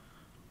PDA.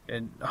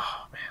 And,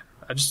 oh man.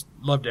 I just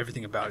loved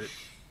everything about it.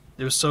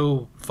 It was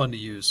so fun to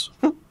use.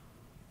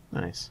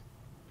 Nice.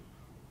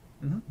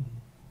 Mm-hmm.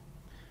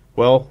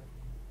 Well,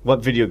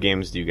 what video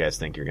games do you guys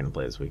think you're going to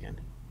play this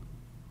weekend?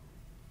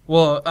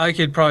 Well, I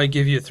could probably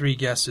give you 3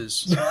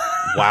 guesses.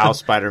 WoW,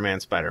 Spider-Man.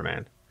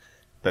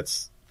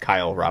 That's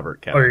Kyle,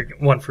 Robert, Kevin. Or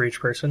one for each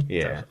person?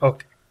 Yeah.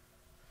 Okay.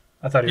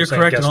 I thought you're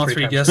correct in all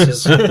 3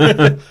 guesses.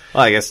 Well,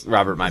 I guess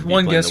Robert might be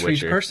one playing guess The for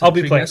Witcher. each person. I'll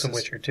be playing some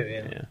Witcher too.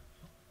 Yeah.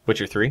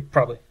 Witcher 3?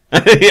 Probably.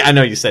 I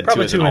know you said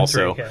probably 2 as an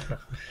also. 3,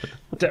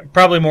 yeah.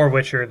 Probably more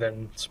Witcher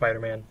than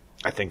Spider-Man.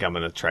 I think I'm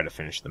going to try to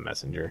finish The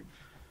Messenger.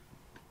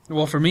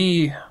 Well, for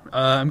me,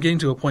 I'm getting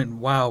to a point in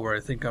WoW where I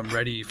think I'm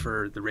ready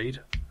for the raid,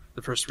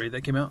 the first raid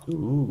that came out.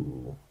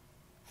 Ooh.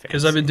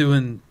 Because I've been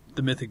doing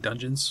the Mythic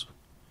Dungeons.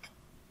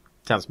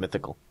 Sounds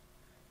mythical.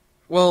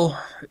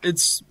 Well,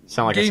 it's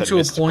sound like getting I said to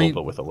mystical, a point,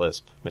 but with a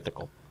lisp.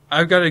 Mythical.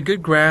 I've got a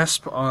good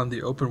grasp on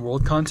the open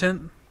world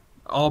content.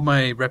 All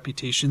my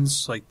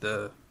reputations, like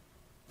the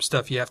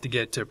stuff you have to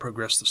get to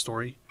progress the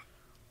story,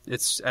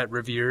 it's at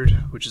Revered,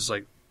 which is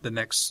like the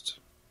next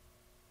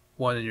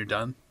one and you're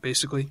done,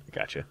 basically.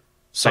 Gotcha.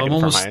 So Second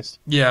from highest?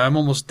 Yeah, I'm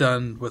almost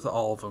done with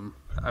all of them.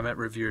 I'm at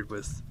Revered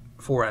with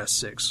 4 out of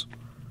 6.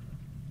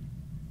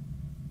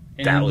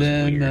 That was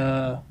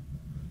weird.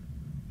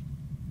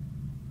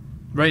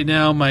 Right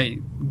now, my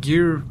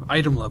gear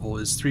item level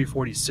is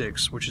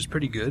 346, which is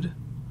pretty good.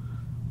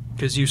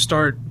 Because you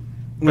start...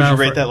 Would you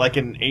rate that like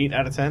an 8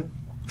 out of 10?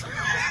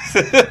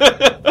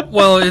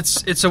 Well,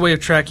 it's a way of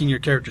tracking your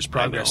character's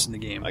progress in the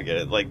game. I get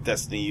it. Like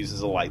Destiny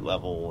uses a light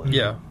level. And...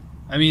 Yeah.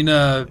 I mean,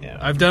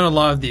 I've done a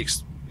lot of the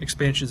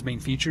expansion's main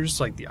features,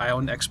 like the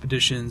Ion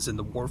Expeditions and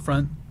the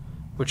Warfront,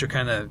 which are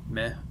kind of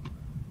meh.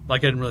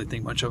 Like, I didn't really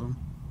think much of them.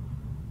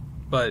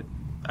 But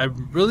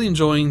I'm really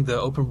enjoying the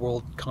open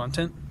world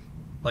content,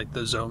 like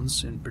the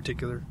zones in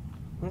particular.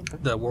 Okay.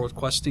 The world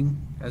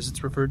questing, as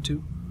it's referred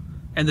to.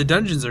 And the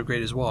dungeons are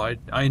great as well.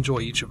 I enjoy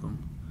each of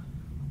them.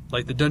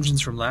 Like, the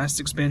dungeons from last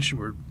expansion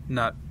were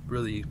not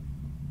really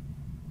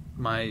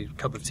my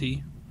cup of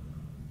tea.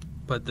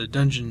 But the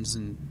dungeons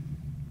in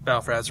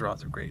Battle for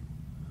Azeroth are great.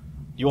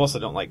 You also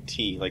don't like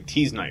tea. Like,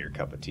 tea's not your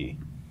cup of tea.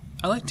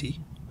 I like tea.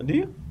 Do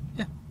you?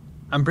 Yeah.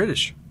 I'm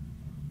British.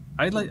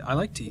 I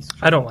like tea.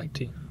 I don't like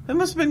tea. It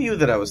must have been you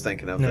that I was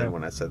thinking of No. then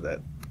when I said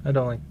that. I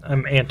don't like.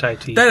 I'm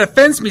anti-tea. That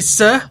offends me,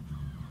 sir.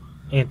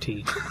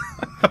 Anti.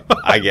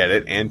 I get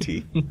it. And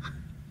tea.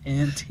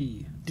 And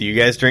tea. Do you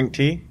guys drink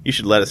tea? You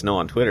should let us know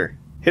on Twitter.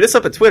 Hit us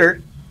up at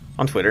Twitter,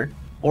 on Twitter,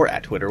 or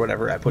at Twitter,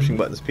 whatever, at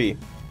PushingButtonsP.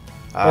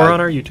 Or on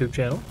our YouTube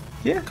channel.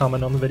 Yeah.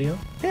 Comment on the video.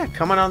 Yeah,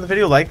 comment on the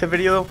video, like the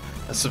video,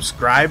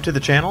 subscribe to the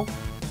channel,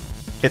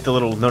 hit the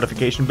little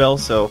notification bell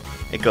so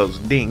it goes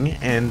ding,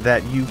 and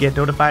that you get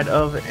notified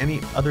of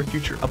any other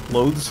future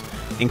uploads,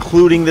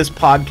 including this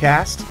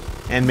podcast,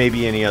 and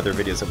maybe any other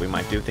videos that we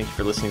might do. Thank you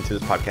for listening to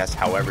this podcast,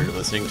 however you're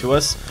listening to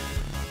us.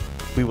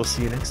 We will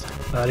see you next time.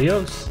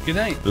 Adios. Good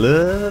night.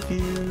 Love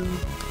you.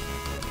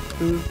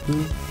 Ooh,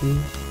 ooh,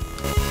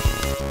 ooh.